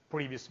the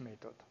previous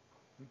method.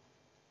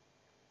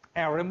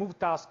 And remove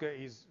task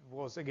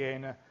was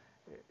again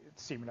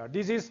similar.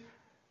 This is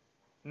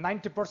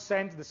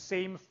 90% the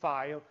same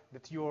file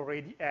that you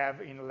already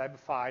have in Lab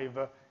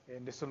 5,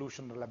 in the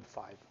solution of Lab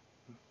 5.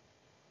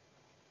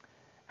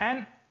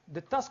 And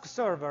the task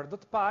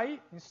server.py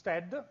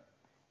instead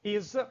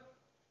is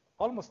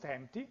almost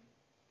empty.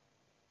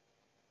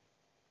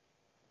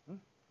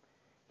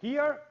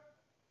 Here,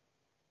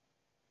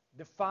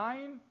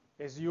 define,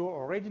 as you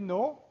already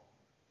know,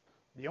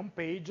 the home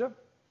page,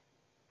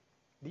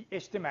 the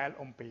HTML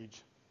home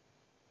page,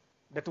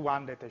 that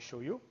one that I show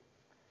you.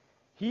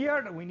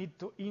 Here, we need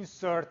to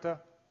insert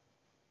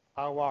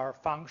our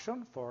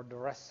function for the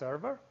REST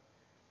server,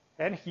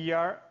 and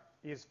here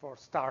is for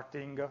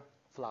starting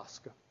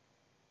Flask.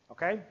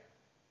 Okay?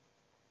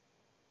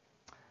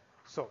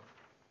 So,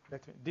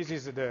 this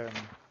is the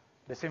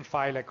same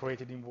file I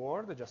created in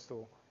Word, just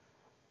to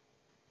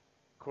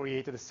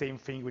create the same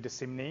thing with the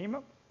same name.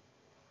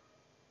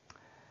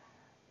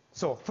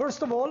 So,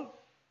 first of all,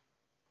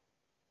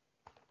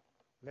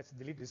 let's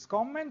delete this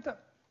comment.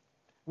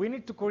 We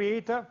need to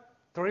create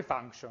three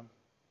functions,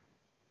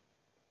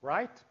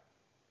 right?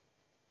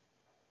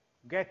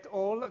 Get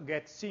all,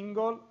 get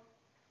single,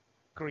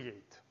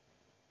 create,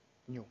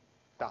 new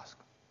task,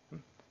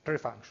 three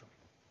functions.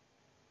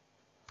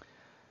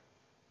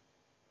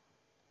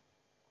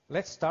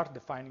 Let's start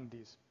defining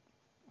this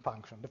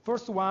function. The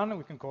first one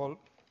we can call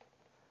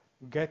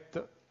get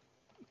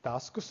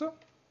tasks,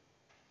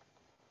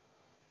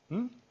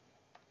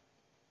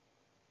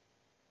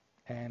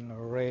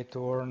 and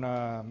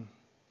return,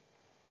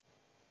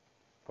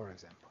 for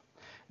example.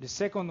 The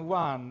second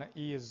one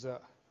is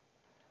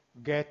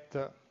get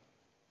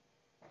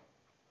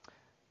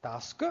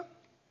task,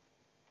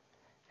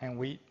 and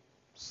we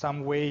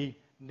some way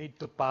need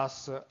to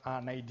pass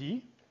an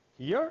ID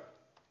here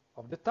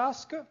of the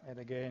task, and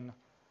again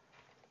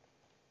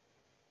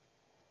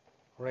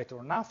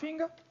return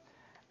nothing.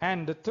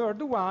 And the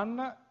third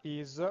one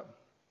is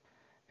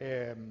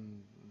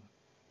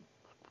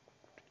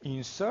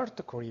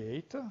insert,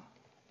 create,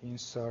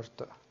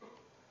 insert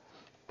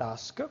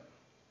task,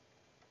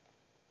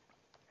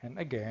 and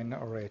again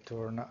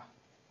return.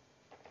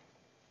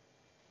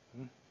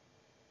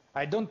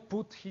 I don't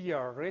put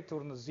here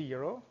return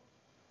 0,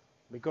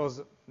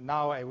 because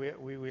now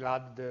we will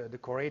add the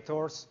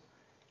decorators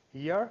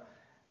here,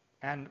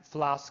 and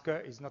Flask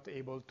is not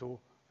able to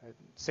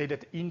say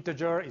that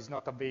integer is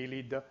not a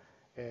valid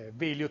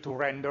value to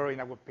render in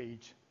our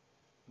page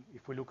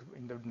if we look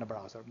in the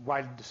browser,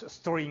 while the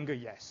string,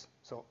 yes.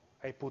 So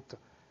I put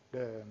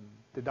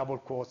the double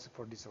quotes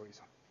for this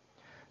reason.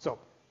 So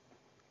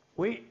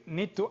we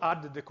need to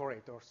add the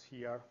decorators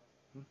here.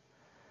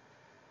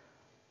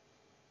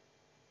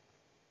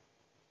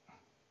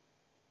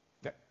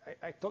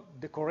 I thought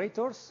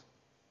decorators,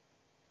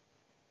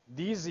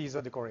 this is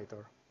a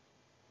decorator.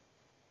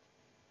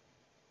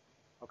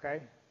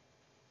 Okay?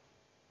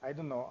 I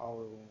don't know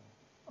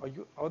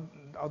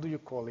how do you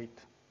call it?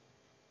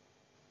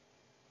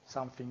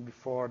 something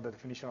before the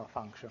definition of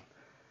function.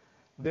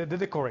 The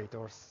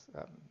decorators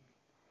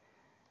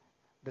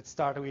that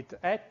start with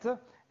at,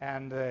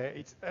 and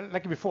it's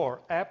like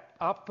before,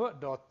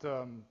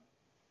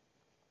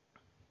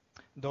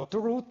 dot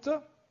root,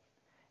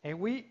 and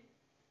we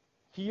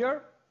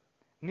here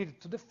need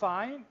to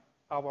define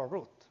our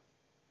root.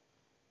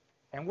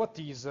 And what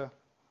is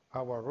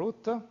our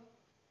root?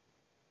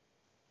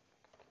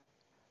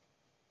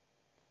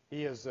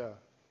 Is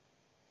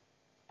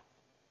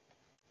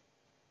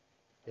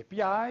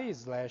API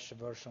 /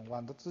 version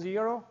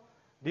 1.0.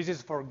 This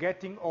is for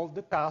getting all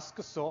the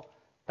tasks. So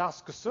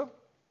tasks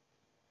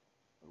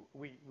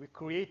we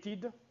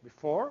created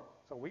before.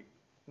 So we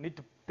need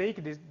to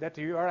take that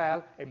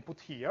URL and put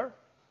here.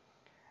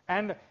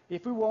 And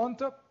if we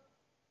want,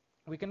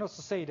 we can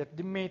also say that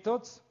the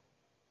methods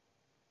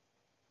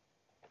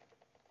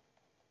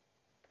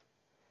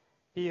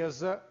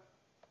is,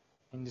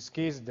 in this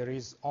case, there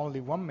is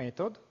only one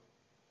method,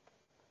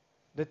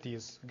 that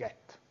is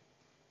get.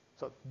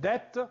 So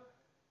that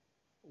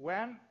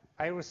when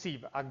I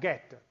receive a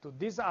get to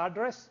this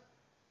address,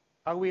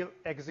 I will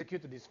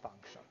execute this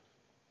function.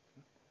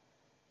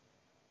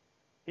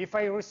 If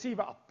I receive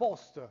a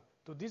post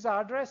to this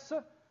address,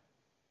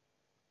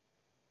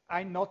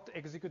 I not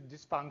execute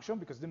this function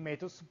because the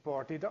method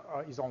supported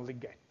is only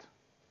get.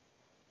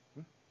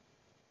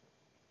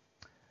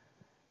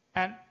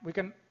 And we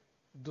can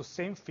do the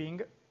same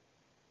thing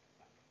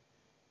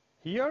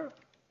here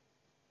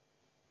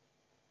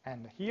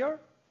and here.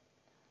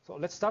 So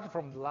let's start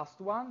from the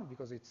last one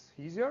because it's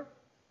easier.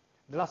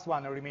 The last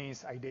one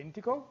remains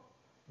identical.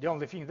 The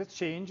only thing that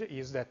changes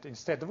is that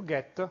instead of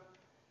get,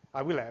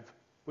 we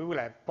will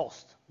have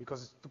post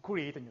because it's to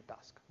create a new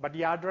task. But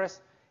the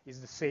address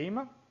is the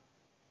same.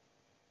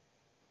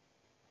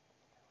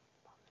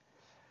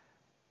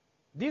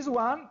 This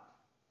one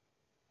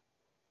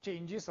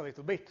changes a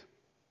little bit.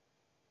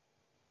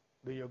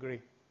 Do you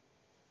agree?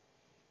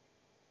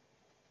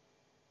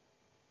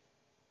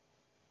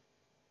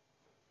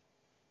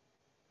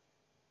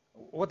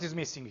 What is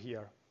missing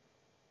here?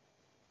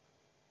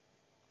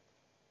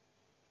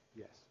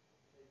 Yes.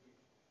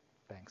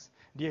 Thanks.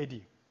 The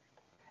ID.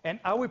 And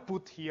how we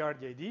put here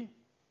the ID?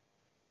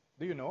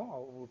 Do you know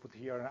how we put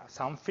here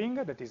something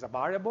that is a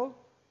variable?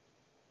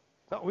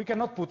 So we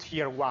cannot put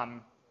here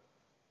 1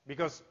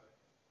 because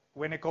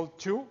when I call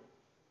 2,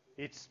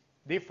 it's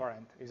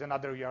different. It's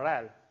another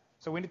URL.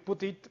 So we need to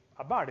put it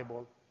a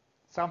variable,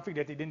 something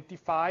that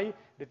identifies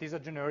that is a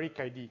generic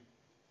ID.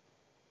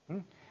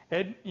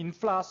 And in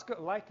Flask,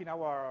 like in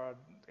our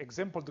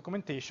example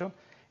documentation,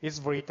 is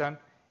written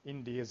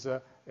in this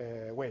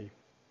way.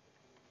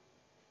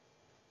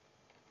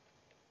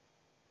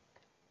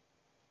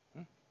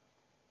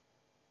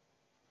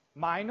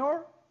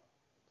 Minor,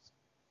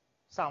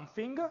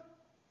 something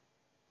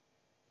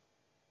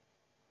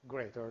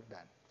greater than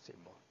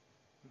symbol.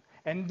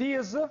 And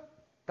this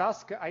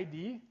task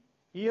ID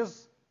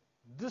is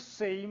the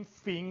same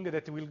thing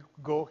that will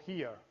go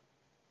here.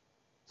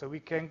 So we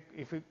can,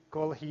 if we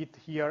call it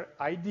here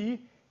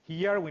ID,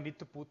 here we need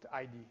to put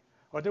ID.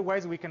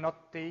 Otherwise, we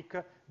cannot take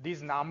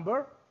this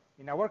number,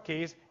 in our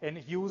case,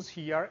 and use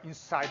here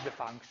inside the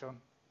function.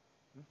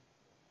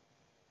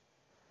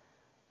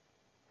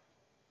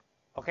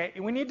 Okay,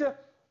 we need,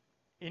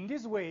 in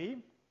this way,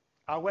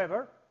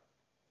 however,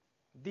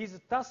 this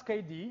task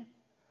ID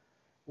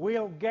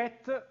will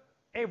get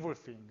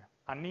everything,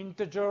 an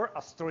integer,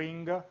 a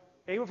string,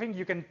 everything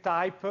you can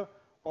type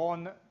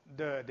on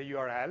the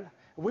URL.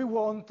 We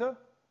want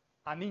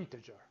an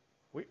integer.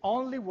 We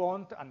only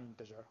want an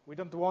integer. We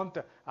don't want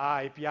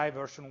API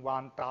version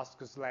 1 task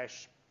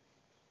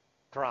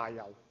 /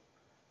 trial.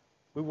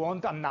 We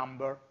want a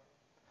number.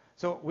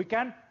 So we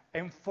can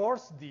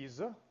enforce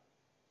this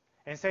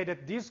and say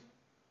that these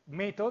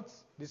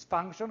methods, this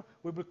function,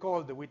 will be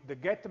called with the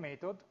get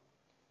method,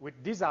 with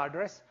this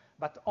address,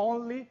 but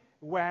only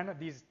when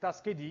this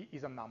task ID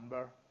is a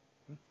number.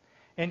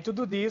 And to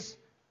do this,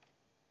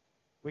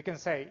 we can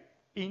say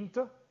int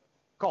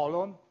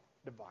colon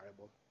the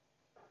variable.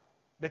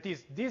 That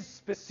is, this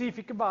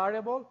specific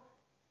variable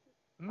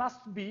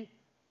must be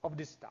of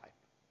this type.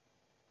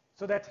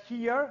 So that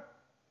here,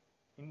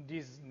 in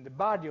the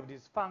body of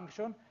this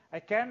function,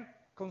 I can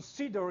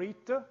consider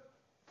it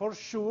for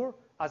sure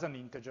as an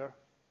integer,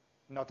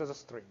 not as a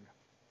string.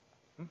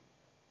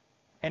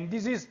 And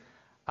this is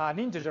an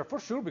integer for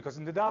sure because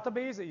in the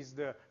database is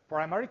the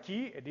primary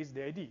key, it is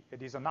the ID,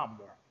 it is a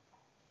number.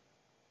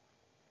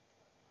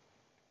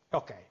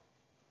 Okay,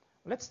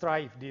 let's try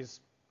if this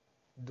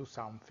do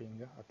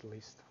something at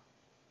least.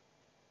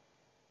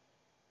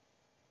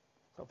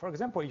 So for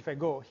example, if I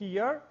go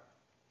here,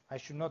 I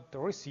should not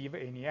receive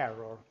any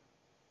error.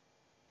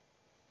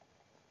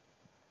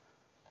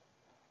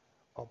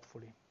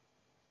 Hopefully.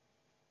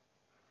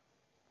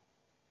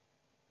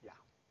 Yeah.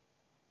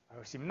 I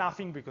receive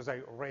nothing because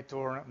I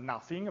return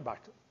nothing, but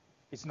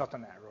it's not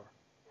an error.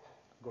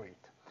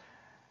 Great.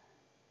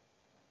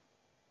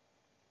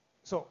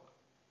 So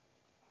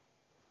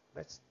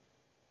let's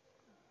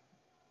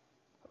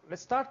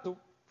start to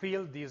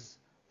fill this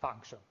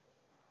function.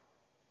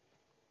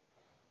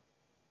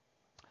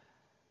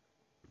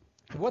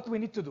 what we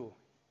need to do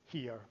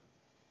here?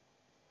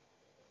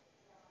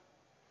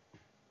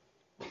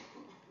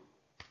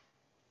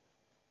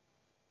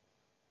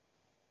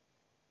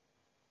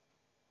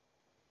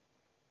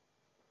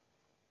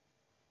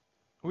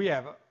 We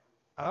have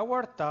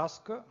our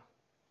task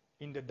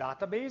in the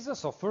database.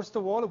 So first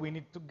of all, we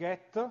need to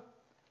get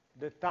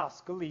the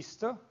task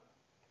list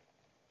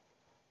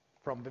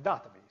from the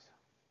database,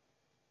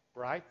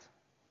 right?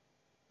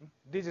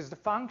 This is the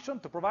function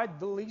to provide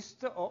the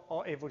list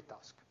of every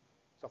task.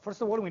 So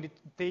first of all, we need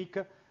to take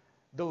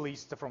the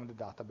list from the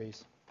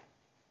database.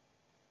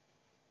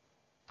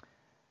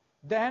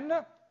 Then,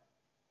 at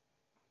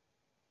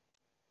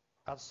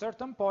a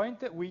certain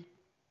point, we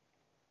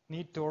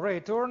need to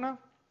return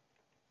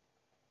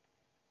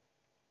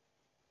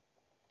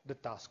the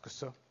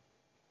tasks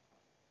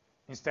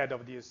instead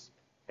of this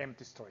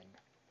empty string.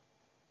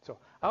 So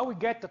how we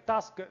get the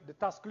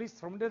task list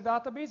from the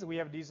database? We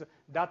have this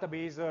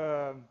database,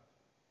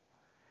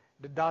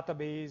 the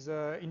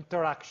database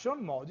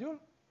interaction module.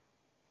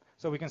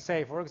 So we can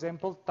say, for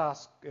example,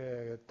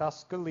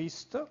 task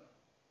list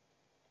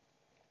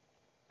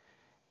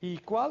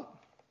equal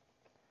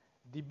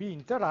db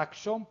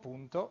interaction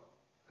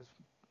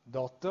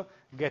dot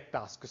get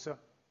tasks.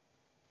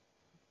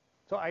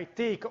 So I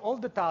take all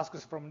the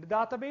tasks from the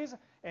database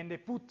and I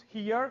put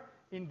here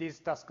in this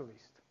task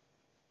list.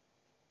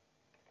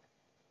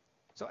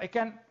 So I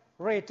can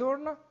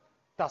return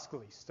task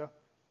list.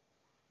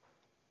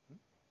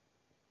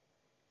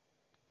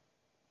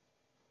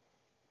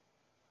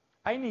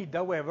 I need,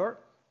 however,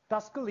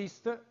 task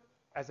list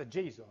as a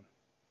JSON.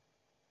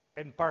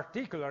 And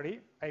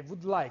particularly, I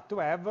would like to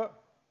have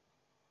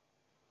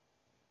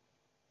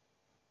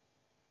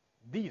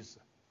this,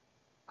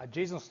 a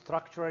JSON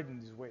structured in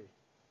this way,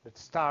 that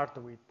start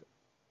with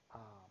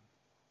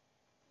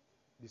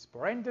this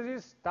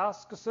parentheses,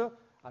 tasks,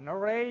 an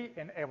array,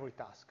 and every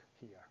task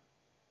here,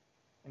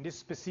 in this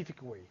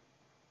specific way.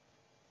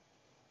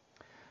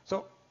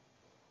 So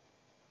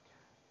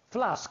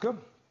Flask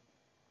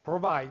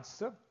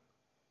provides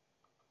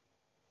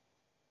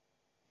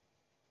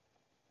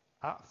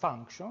a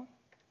function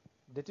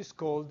that is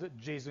called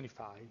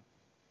JSONify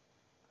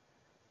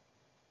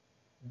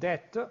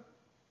that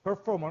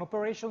perform an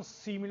operation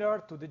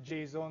similar to the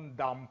JSON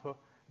dump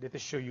that I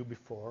showed you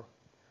before.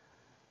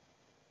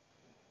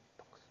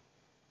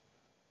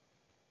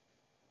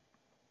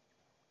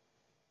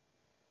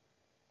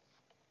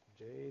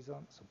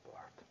 JSON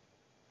support.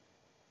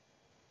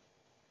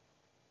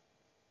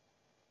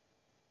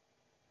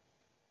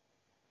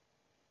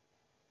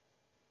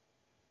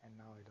 And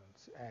now I don't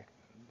see,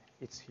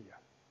 it's here.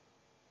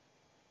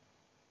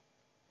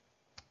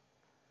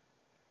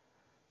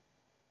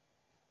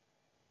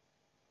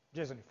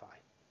 JSONify.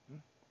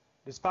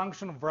 This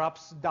function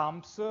wraps,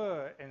 dumps,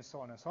 and so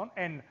on and so on.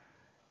 And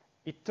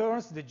it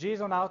turns the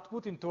JSON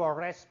output into a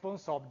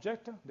response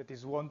object. That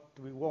is what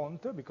we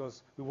want,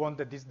 because we want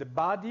that is the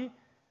body,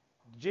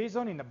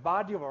 JSON in the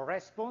body of a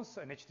response,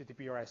 an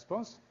HTTP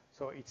response.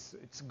 So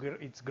it's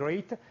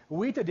great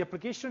with the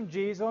application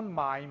JSON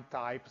MIME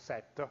type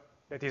set.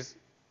 That is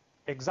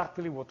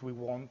exactly what we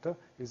want,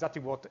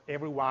 exactly what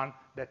everyone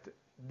that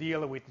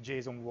deals with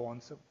JSON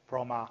wants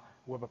from a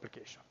web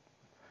application.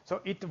 So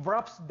it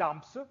wraps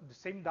dumps, the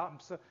same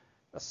dumps,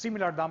 a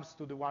similar dumps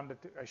to the one that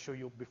I showed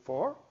you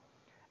before,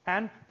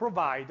 and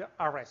provide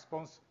a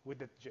response with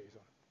that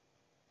JSON.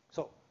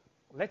 So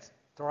let's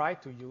try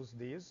to use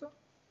this.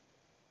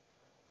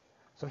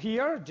 So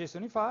here,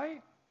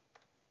 JSONify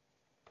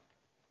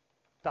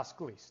task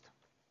list.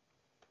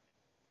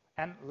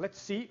 And let's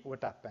see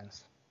what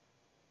happens.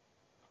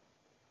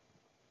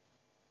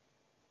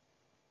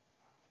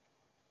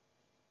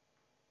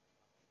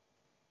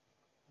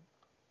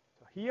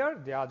 Here,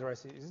 the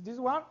address is this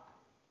one.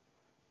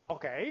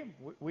 Okay,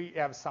 we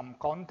have some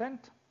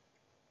content.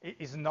 It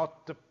is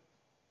not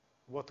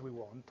what we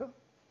want,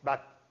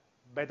 but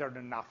better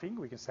than nothing,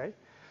 we can say.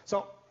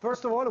 So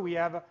first of all, we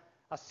have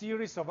a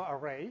series of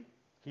array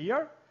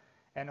here,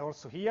 and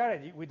also here,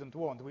 and we don't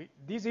want.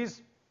 This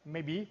is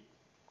maybe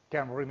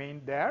can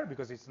remain there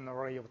because it's an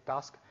array of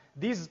tasks.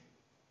 This,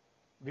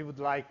 we would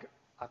like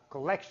a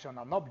collection,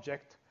 an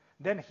object.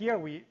 Then here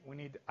we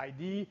need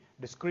ID,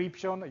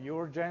 description,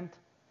 urgent.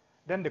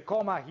 Then the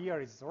comma here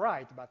is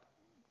right, but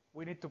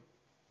we need to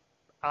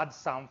add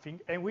something.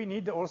 And we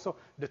need also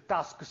the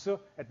tasks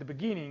at the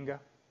beginning,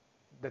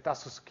 the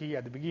tasks key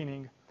at the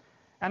beginning.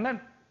 And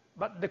then,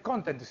 but the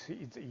content is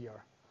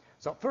here.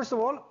 So first of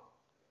all,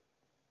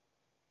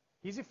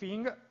 easy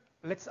thing,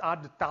 let's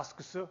add the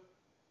tasks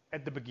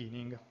at the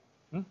beginning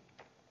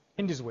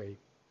in this way.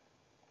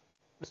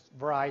 Let's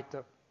write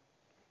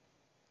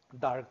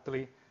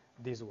directly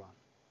this one.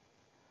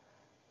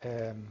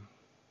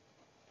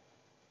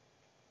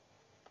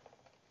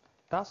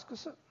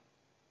 Tasks.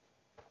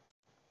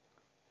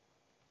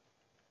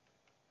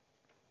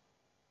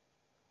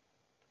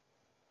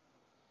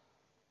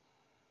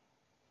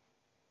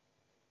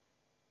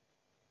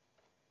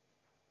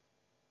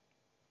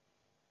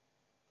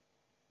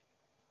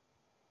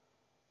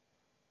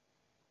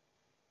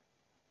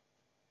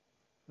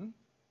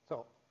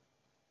 So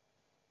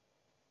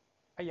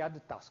I add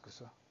the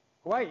tasks.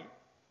 Why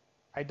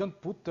I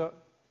don't put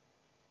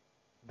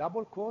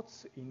double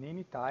quotes in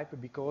any type?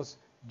 Because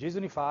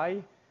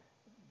JSONify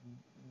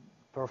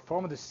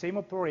perform the same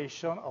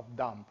operation of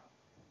dump.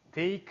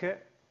 Take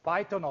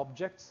Python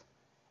objects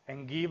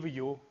and give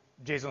you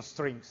JSON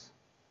strings.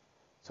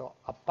 So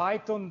a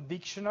Python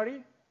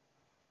dictionary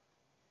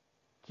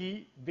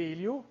key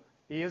value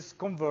is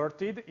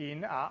converted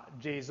in a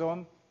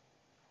JSON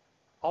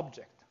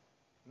object.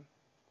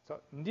 So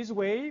in this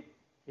way,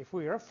 if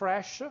we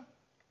refresh,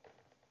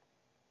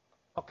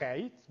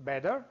 okay, it's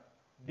better.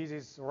 This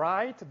is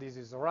right, this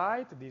is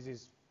right, this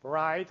is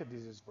right,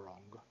 this is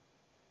wrong.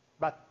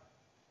 But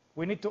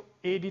we need to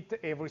edit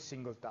every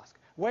single task.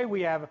 Why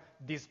we have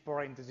this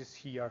parenthesis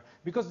here?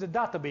 Because the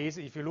database,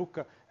 if you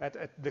look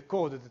at the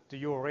code that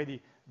you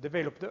already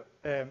developed,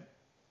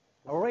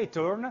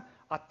 return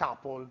a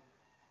tuple.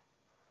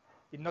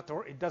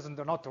 It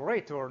doesn't not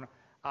return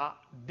a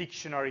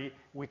dictionary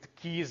with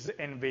keys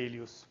and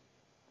values.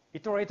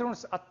 It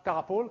returns a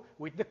tuple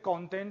with the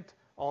content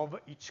of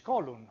each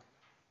column.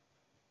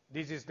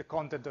 This is the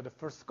content of the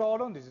first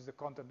column, this is the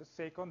content of the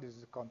second, this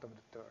is the content of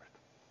the third.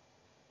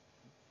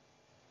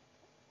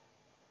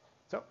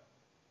 So,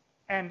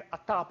 and a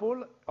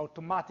tuple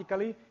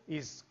automatically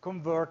is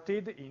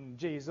converted in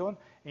JSON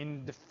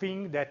in the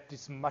thing that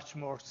is much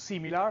more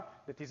similar,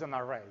 that is an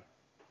array.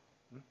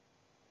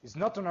 It's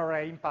not an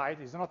array in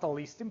Python, it's not a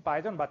list in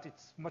Python, but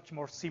it's much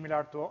more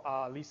similar to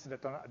a list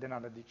than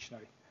a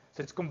dictionary.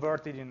 So it's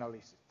converted in a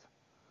list.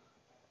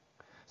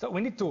 So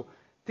we need to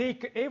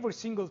take every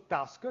single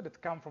task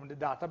that comes from the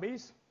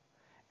database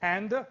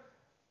and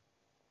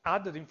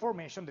add the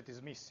information that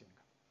is missing.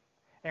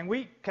 And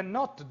we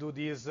cannot do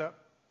this,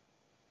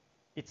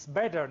 it's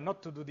better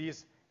not to do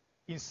this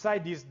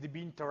inside this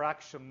DB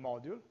interaction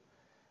module,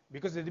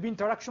 because the DB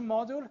interaction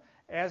module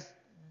has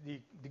the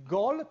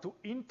goal to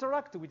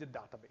interact with the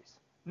database,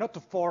 not to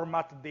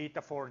format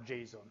data for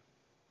JSON.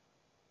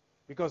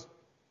 Because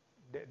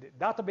the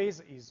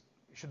database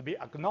should be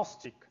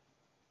agnostic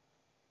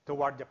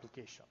toward the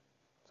application.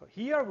 So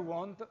here we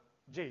want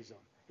JSON.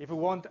 If we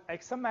want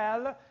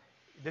XML,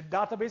 the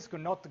database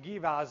cannot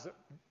give us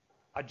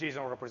a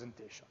JSON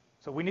representation.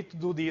 So we need to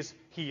do this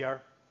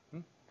here.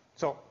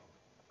 So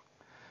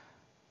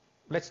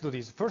let's do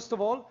this. First of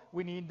all,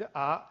 we need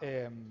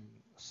a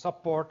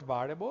support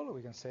variable,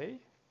 we can say,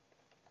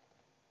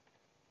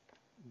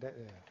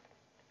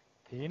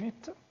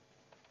 init.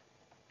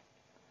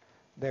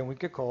 Then we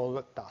can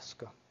call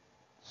tasks.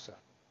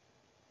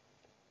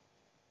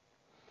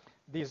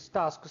 These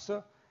tasks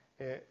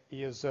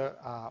is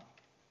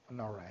an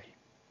array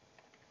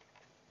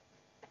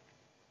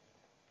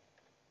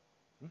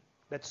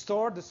that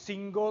store the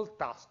single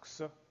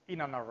tasks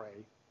in an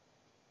array.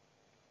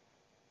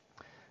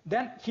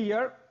 Then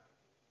here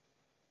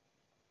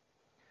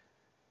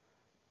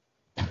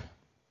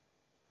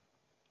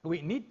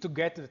we need to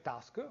get the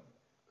task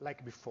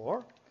like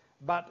before,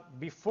 but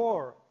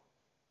before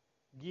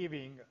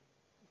giving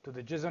to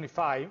the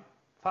JSONify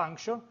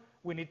function,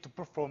 we need to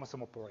perform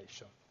some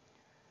operation.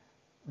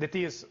 That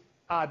is,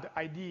 add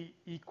ID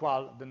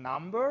equal the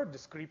number,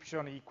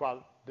 description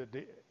equal the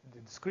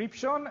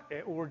description,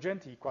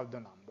 urgent equal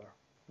the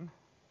number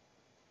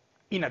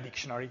in a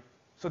dictionary,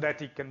 so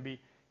that it can be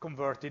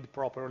converted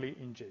properly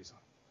in JSON.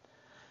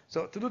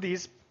 So to do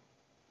this,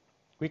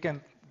 we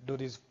can do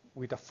this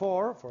with a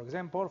for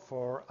example,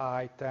 for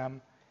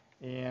item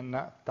in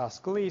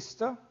task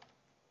list.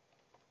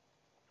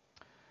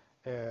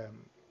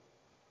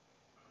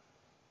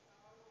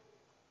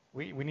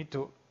 We need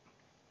to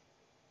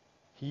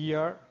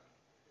here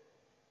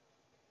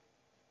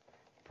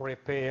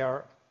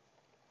prepare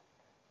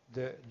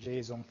the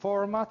JSON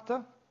format,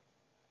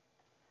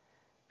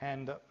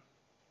 and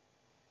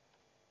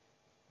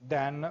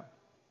then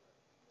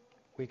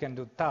we can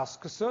do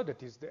tasks,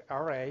 that is the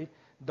array,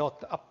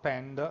 dot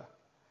append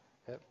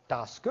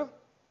task,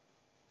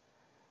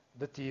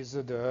 that is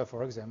the,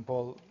 for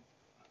example,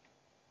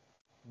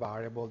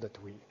 variable that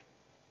we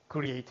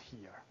create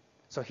here.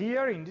 So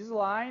here in this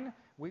line,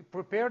 we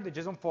prepare the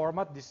JSON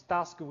format. This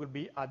task will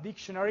be a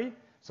dictionary.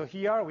 So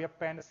here we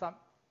append some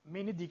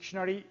mini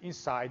dictionary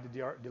inside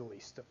the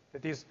list.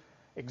 That is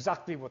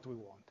exactly what we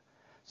want.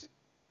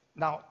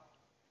 Now,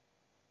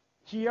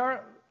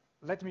 here,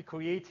 let me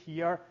create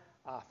here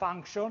a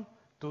function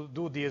to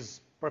do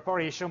this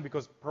preparation,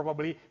 because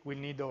probably we'll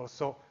need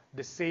also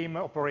the same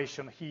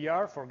operation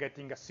here for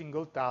getting a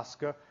single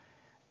task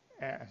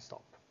and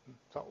stop.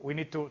 So we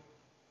need to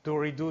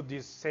redo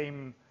this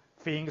same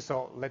thing.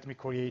 So let me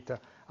create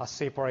a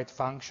separate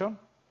function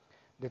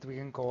that we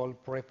can call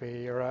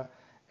prepare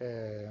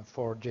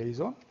for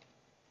JSON,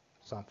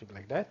 something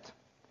like that.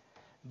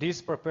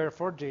 This prepare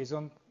for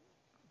JSON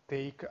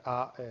take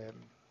a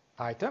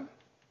item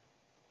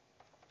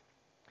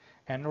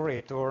and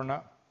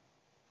return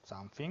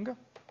something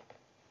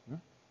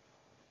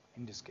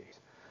in this case.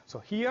 So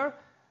here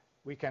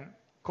we can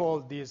call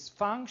this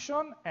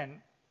function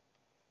and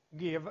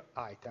give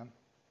item.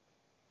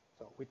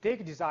 So we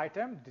take this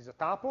item, this is a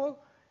tuple,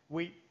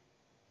 we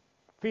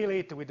fill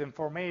it with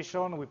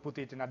information, we put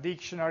it in a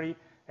dictionary,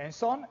 and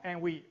so on,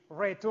 and we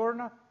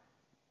return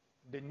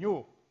the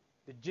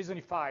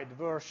JSONified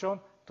version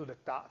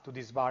to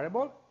this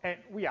variable, and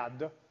we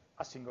add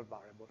a single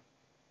variable.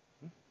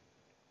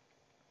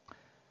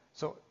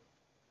 So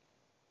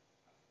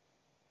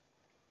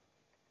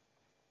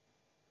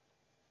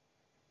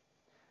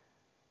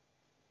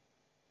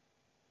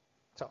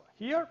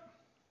here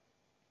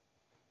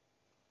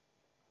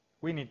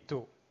we need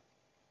to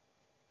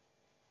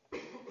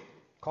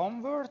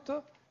convert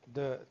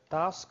the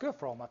task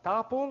from a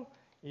tuple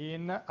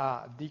in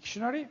a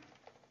dictionary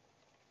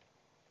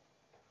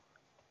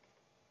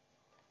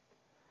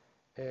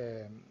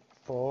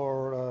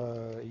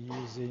for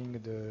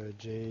using the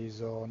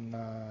JSON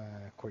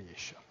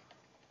creation.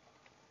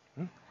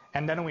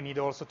 And then we need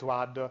also to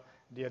add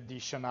the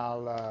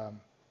additional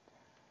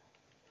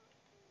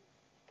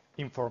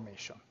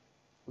information,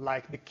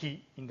 like the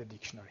key in the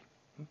dictionary.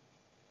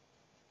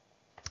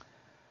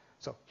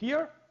 So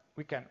here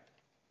we can,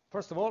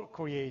 first of all,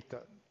 create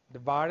the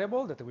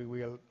variable that we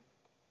will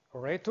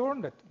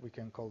return, that we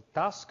can call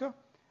task,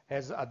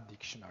 as a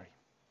dictionary.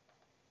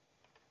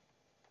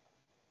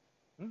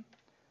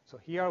 So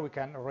here we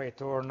can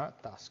return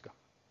task.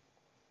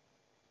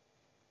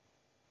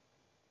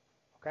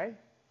 Okay?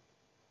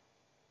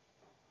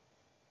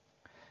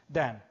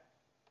 Then,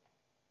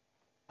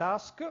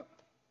 task,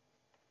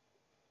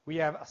 we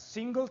have a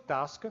single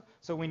task,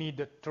 so we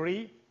need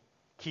 3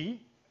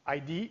 key,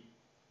 ID,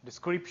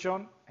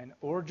 description, and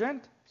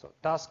urgent. So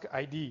task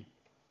ID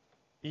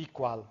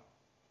equal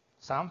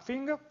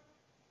something,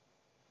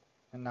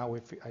 and now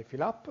I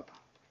fill up.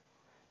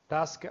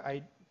 Task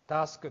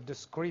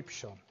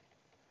description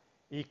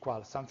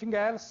equal something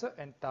else,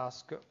 and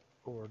task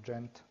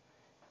urgent.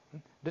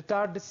 That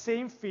are the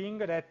same thing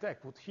that I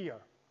put here,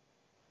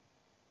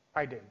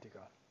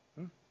 identical.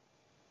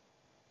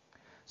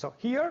 So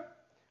here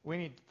we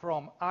need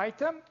from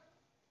item,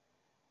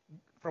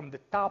 from the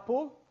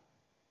tuple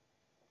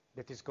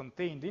that is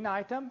contained in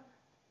item,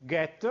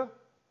 get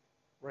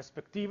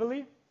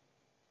respectively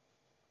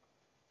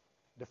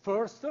the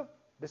first,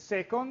 the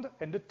second,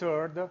 and the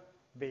third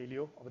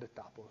value of the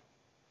tuple.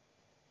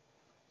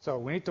 So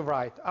we need to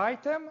write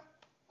item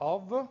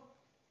of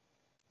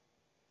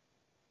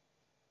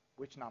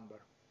which number?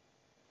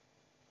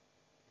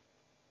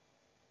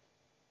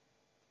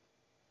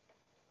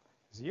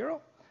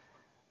 0.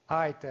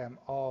 Item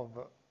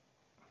of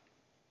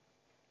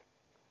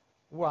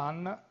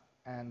 1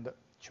 and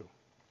 2.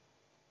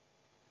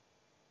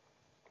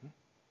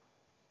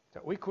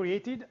 So we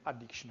created a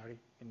dictionary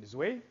in this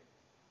way.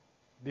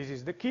 This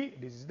is the key,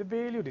 this is the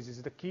value, this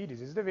is the key,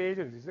 this is the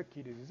value, this is the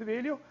key, this is the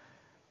value,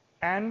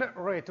 and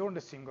return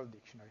the single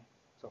dictionary.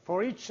 So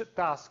for each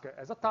task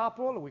as a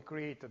tuple, we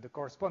create the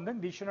corresponding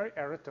dictionary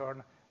and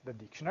return the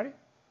dictionary.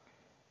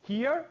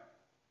 Here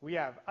we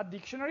have a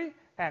dictionary,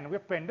 and we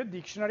append the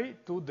dictionary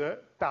to the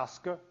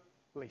task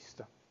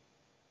list.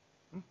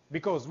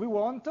 Because we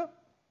want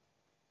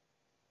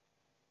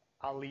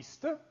a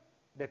list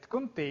that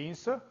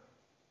contains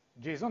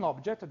JSON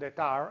objects that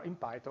are in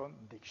Python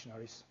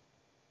dictionaries.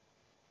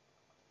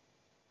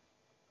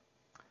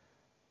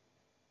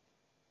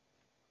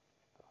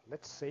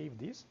 Let's save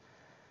this.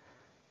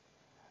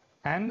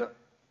 And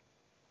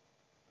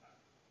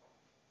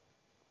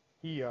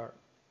here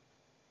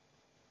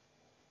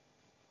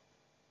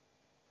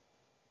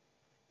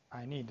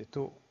I need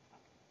to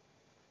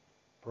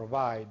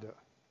provide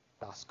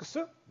tasks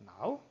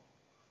now.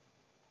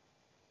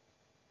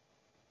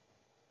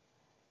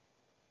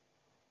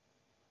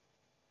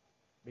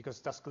 Because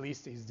task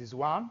list is this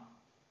one.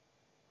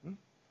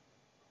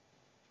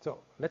 So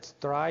let's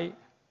try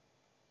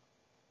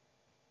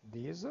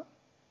this.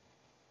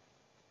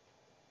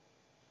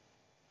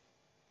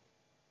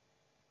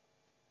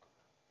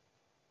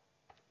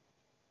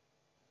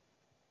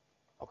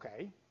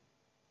 Okay,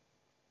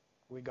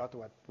 we got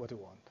what we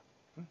want.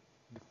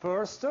 The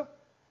first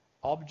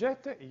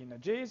object in a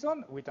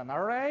JSON with an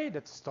array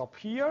that stops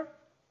here,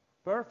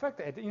 perfect,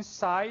 and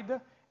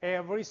inside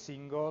every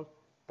single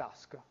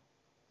task.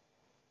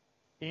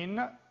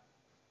 In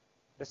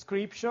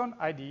description,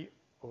 ID,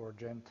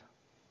 urgent.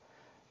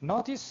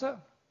 Notice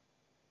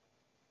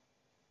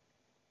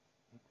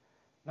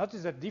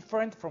that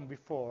different from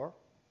before.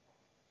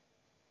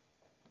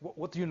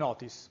 What do you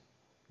notice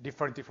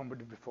differently from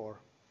before?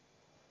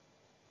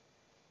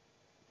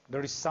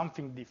 There is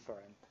something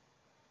different,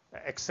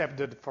 except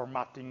the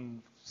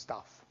formatting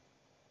stuff.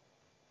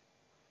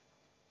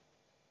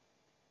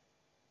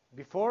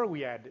 Before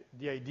we had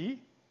the ID,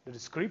 the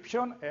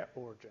description, and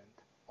urgent,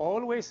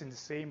 always in the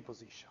same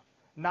position.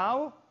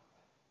 Now,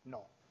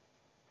 no.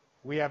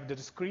 We have the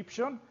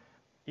description.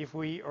 If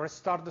we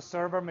restart the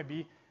server,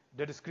 maybe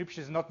the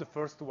description is not the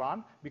first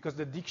one, because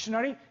the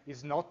dictionary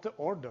is not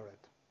ordered.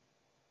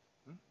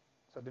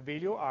 So the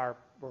values are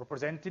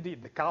represented,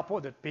 the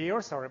couple, the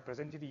pairs are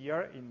represented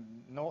here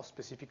in no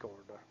specific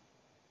order.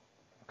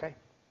 Okay?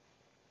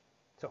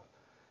 So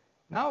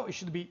now it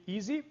should be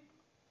easy,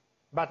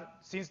 but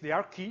since they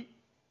are key,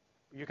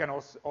 you can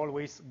also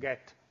always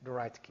get the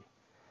right key.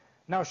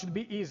 Now it should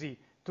be easy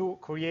to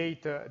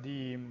create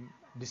the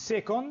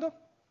second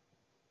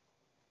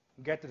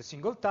get the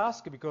single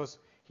task, because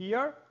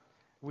here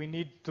we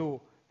need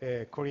to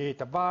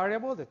create a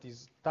variable that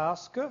is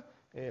task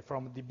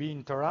from DB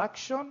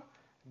interaction,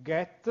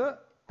 get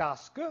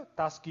task.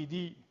 Task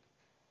ID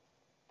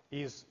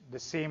is the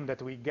same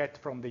that we get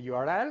from the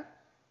URL.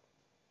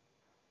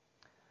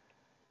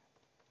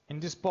 In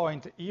this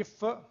point,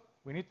 if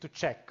we need to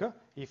check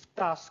if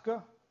task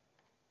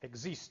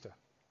exists.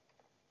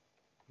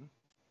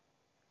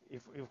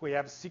 If we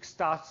have 6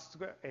 tasks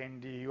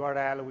and the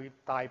URL we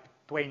type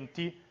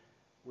 20,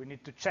 we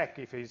need to check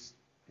if it's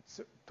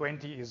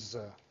 20 is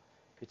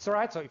it's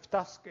right. So if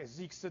task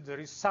exists, there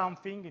is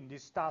something in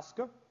this task.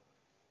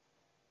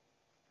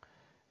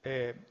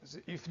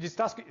 If this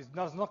task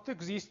does not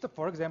exist,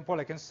 for example,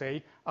 I can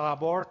say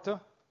abort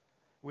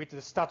with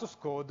the status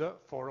code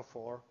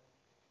 404.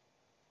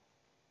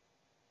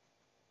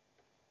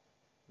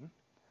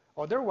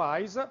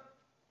 Otherwise,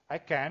 I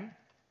can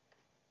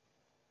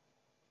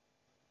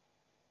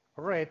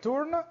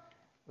return,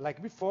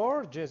 like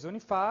before,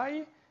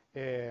 JSONify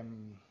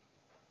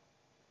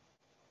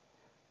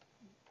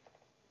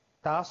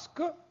task.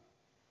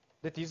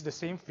 That is the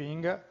same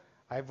thing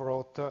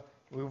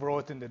we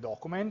wrote in the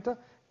document.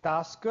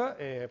 Task,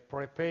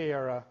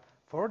 prepare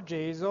for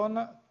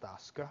JSON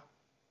task.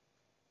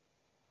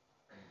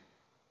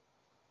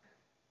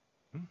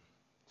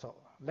 So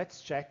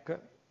let's check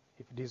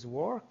if this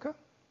works.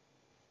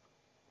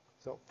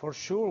 So for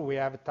sure we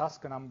have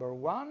task number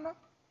 1.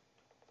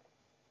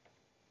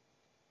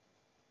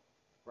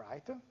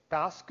 Right,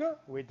 task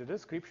with the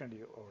description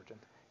the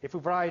urgent. If we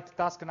write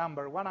task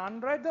number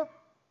 100,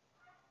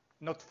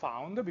 not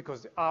found,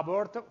 because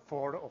abort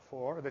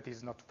 404, that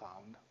is not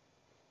found.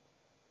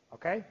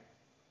 Okay?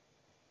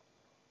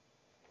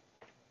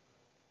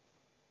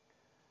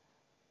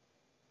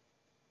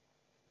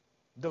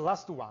 The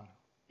last one,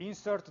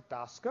 insert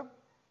task.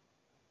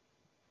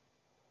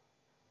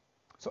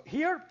 So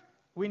here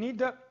we need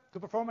to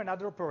perform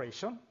another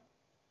operation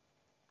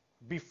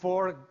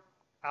before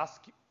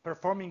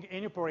performing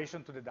any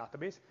operation to the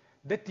database,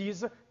 that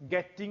is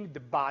getting the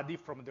body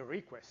from the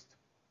request,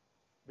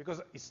 because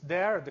it's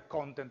there the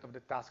content of the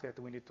task that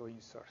we need to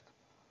insert.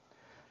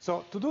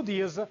 So to do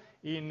this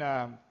in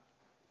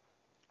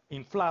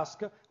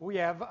Flask, we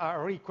have a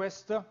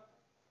request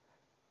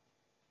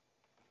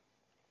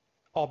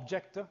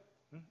object.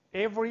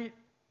 Every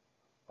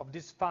of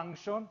this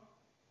function,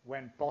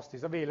 when post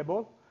is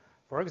available,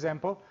 for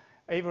example,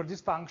 every this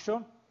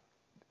function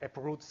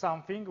uproot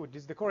something with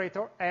this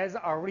decorator as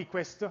a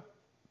request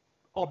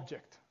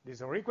object.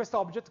 This request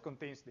object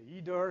contains the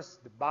headers,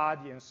 the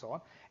body, and so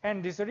on.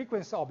 And this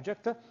request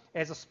object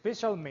has a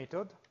special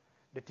method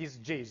that is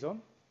JSON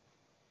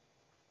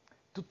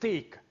to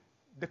take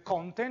the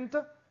content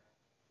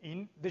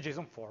in the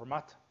JSON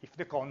format if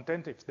the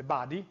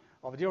body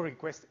of the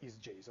request is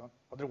JSON.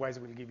 Otherwise,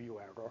 it will give you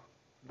error.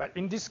 But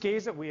in this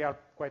case, we are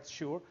quite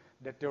sure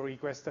that the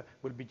request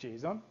will be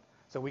JSON.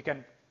 So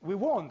we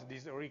want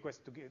this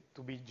request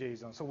to be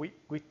JSON. So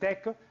we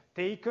take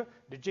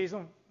the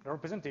JSON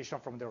representation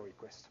from the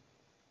request.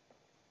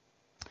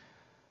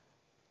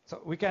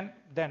 So we can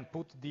then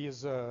put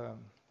this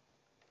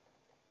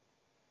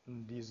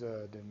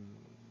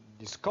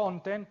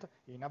content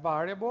in a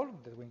variable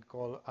that we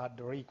call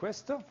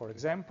add_request, for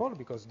example,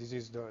 because this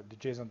is the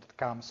JSON that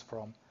comes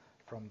from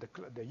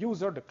the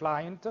user, the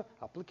client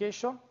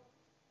application.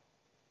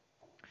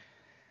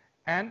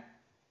 And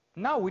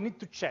now we need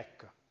to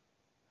check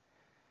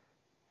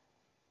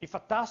if a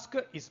task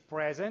is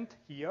present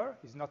here,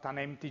 is not an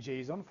empty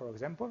JSON, for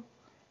example,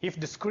 if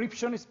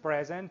description is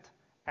present,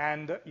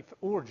 and if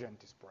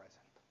urgent is present,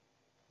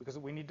 because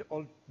we need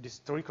all these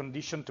 3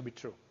 conditions to be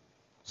true.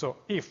 So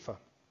if,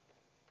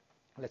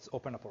 let's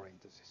open a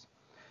parenthesis,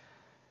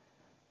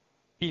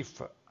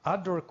 if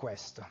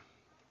add_request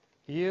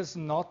is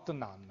not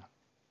none,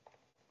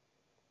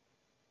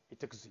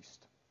 it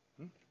exists,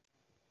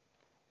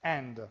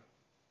 and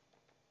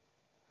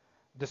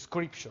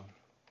description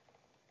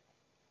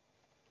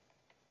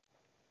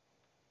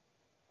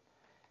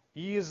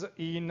is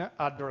in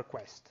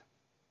add_request,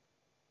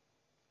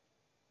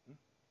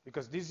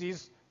 because this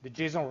is the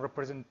JSON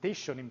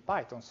representation in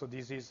Python, so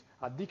this is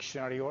a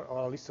dictionary, or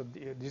a list of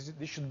this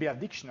should be a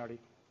dictionary.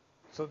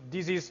 So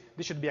this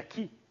should be a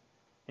key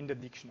in the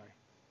dictionary.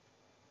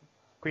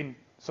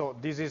 So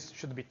this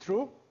should be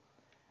true,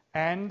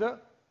 and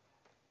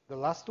the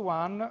last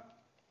one,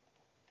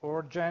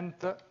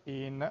 urgent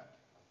in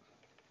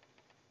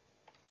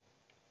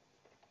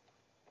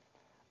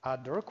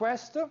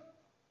add_request.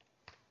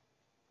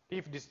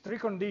 If these 3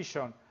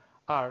 conditions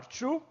are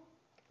true,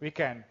 we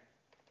can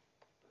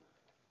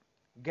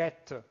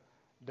get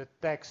the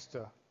text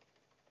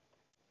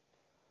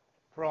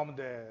from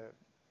the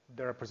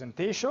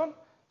representation.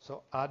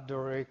 So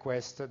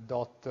add_request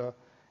dot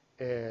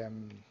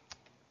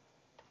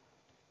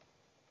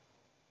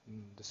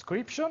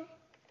description.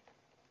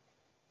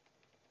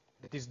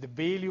 That is the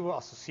value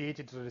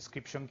associated to the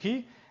description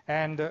key,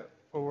 and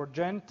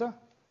urgent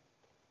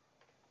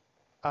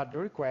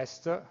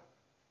add_request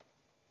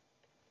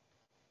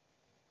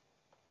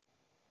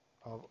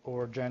of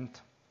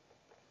urgent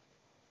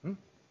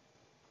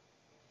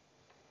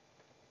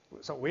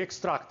So we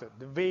extract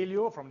the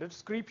value from the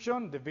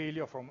description, the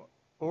value from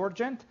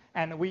urgent,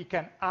 and we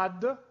can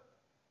add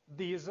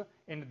these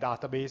in the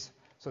database.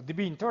 So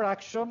db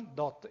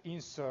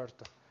interaction.insert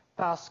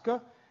task,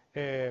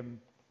 and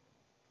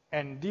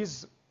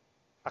this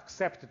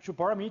accepts two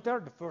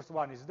parameters. The first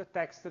one is the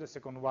text, the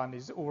second one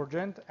is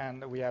urgent,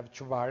 and we have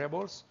two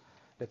variables.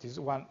 That is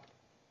one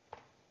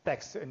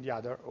text and the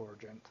other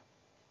urgent.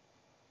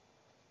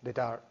 That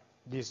are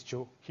these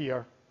two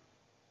here.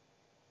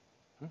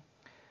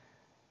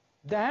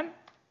 Then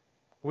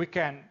we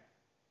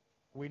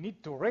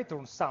need to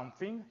return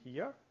something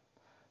here.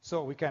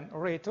 So we can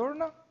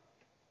return,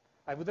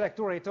 I would like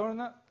to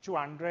return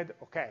 200,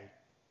 okay,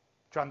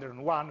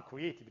 201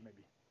 created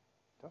maybe.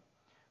 So,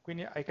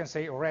 quindi I can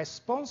say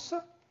response,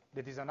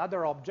 that is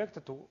another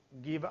object to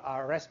give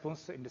a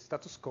response in the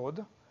status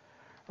code.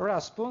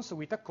 Response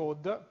with a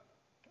code that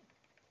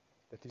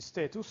is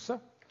status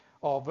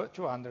of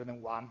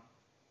 201,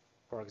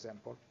 for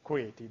example,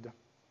 created.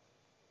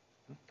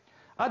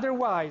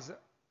 Otherwise,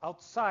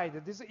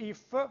 outside this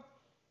if,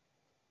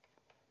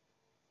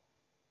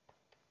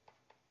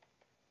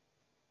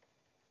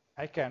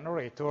 I can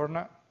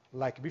return,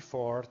 like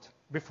before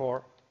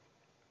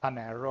an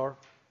error,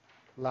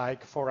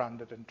 like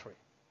 403.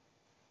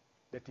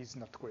 That is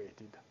not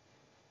created,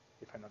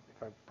 if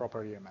I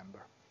properly remember.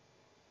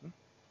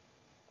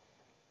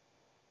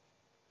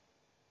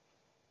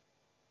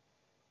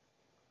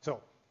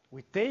 So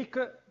we take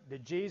the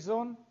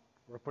JSON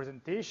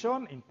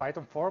representation in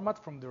Python format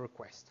from the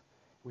request.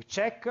 We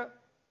check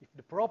if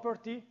the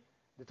property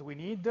that we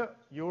need,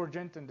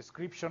 urgent and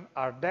description,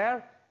 are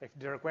there. If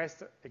the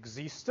request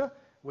exists,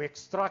 we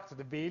extract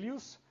the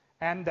values,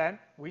 and then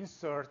we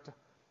insert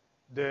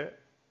the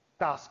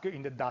task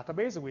in the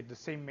database with the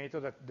same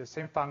method, the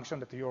same function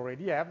that you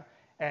already have.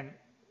 And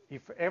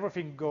if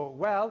everything goes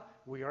well,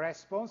 we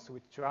respond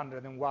with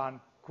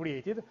 201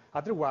 created.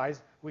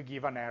 Otherwise, we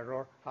give an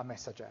error, a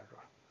message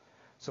error.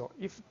 So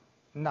if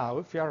you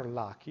are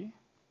lucky,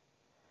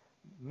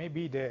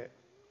 maybe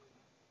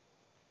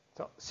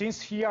so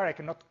since here I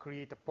cannot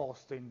create a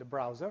post in the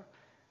browser,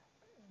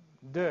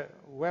 the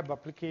web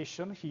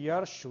application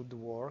here should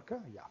work.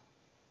 Yeah.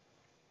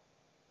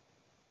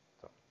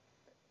 So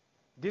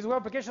this web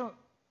application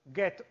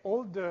get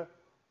all the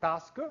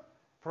tasks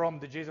from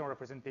the JSON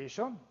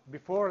representation.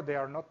 Before they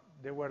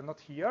were not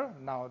here.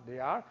 Now they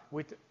are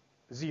with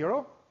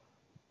 0,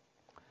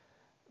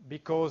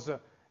 because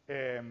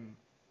in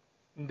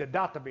the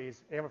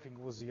database everything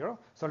was 0.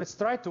 So let's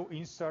try to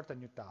insert a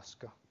new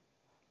task.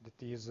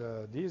 That is,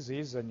 this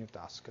is a new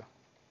task.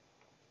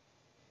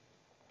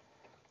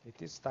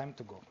 It is time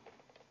to go.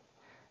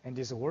 And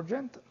this is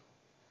urgent.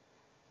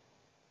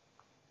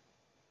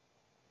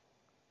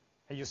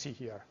 And you see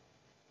here.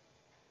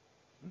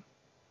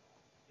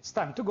 It's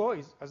time to go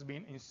has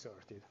been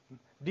inserted.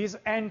 This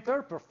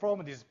enter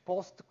perform this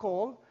post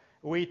call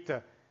with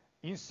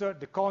insert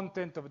the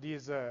content of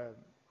this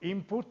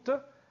input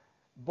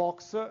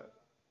box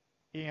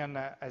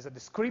as a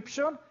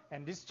description,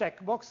 and this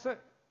checkbox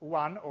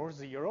 1 or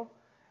 0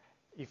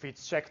 if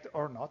it's checked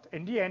or not,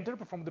 and the enter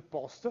perform the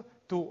post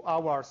to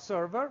our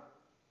server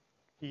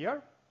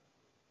here.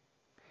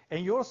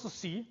 And you also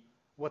see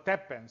what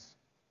happens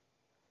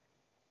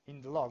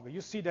in the log.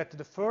 You see that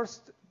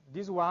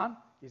this one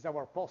is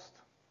our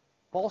post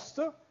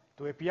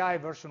to API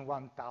version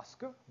 1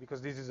 task,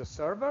 because this is a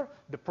server.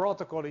 The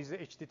protocol is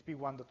HTTP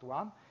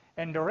 1.1,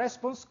 and the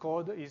response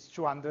code is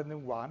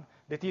 201.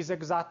 That is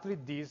exactly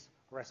this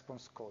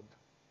response code.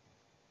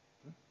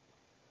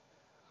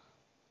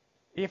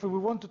 If we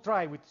want to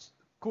try with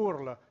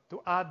curl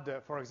to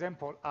add, for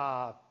example,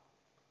 a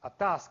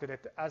task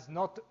that is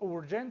not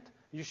urgent,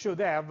 you should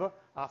have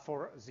a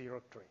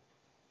 403.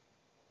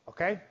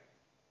 Okay?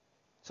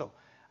 So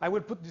I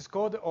will put this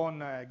code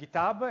on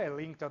GitHub,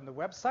 linked on the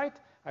website.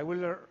 I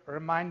will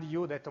remind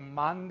you that on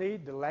Monday,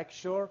 the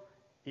lecture,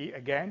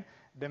 again,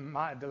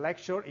 the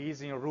lecture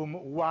is in room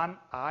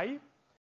 1I.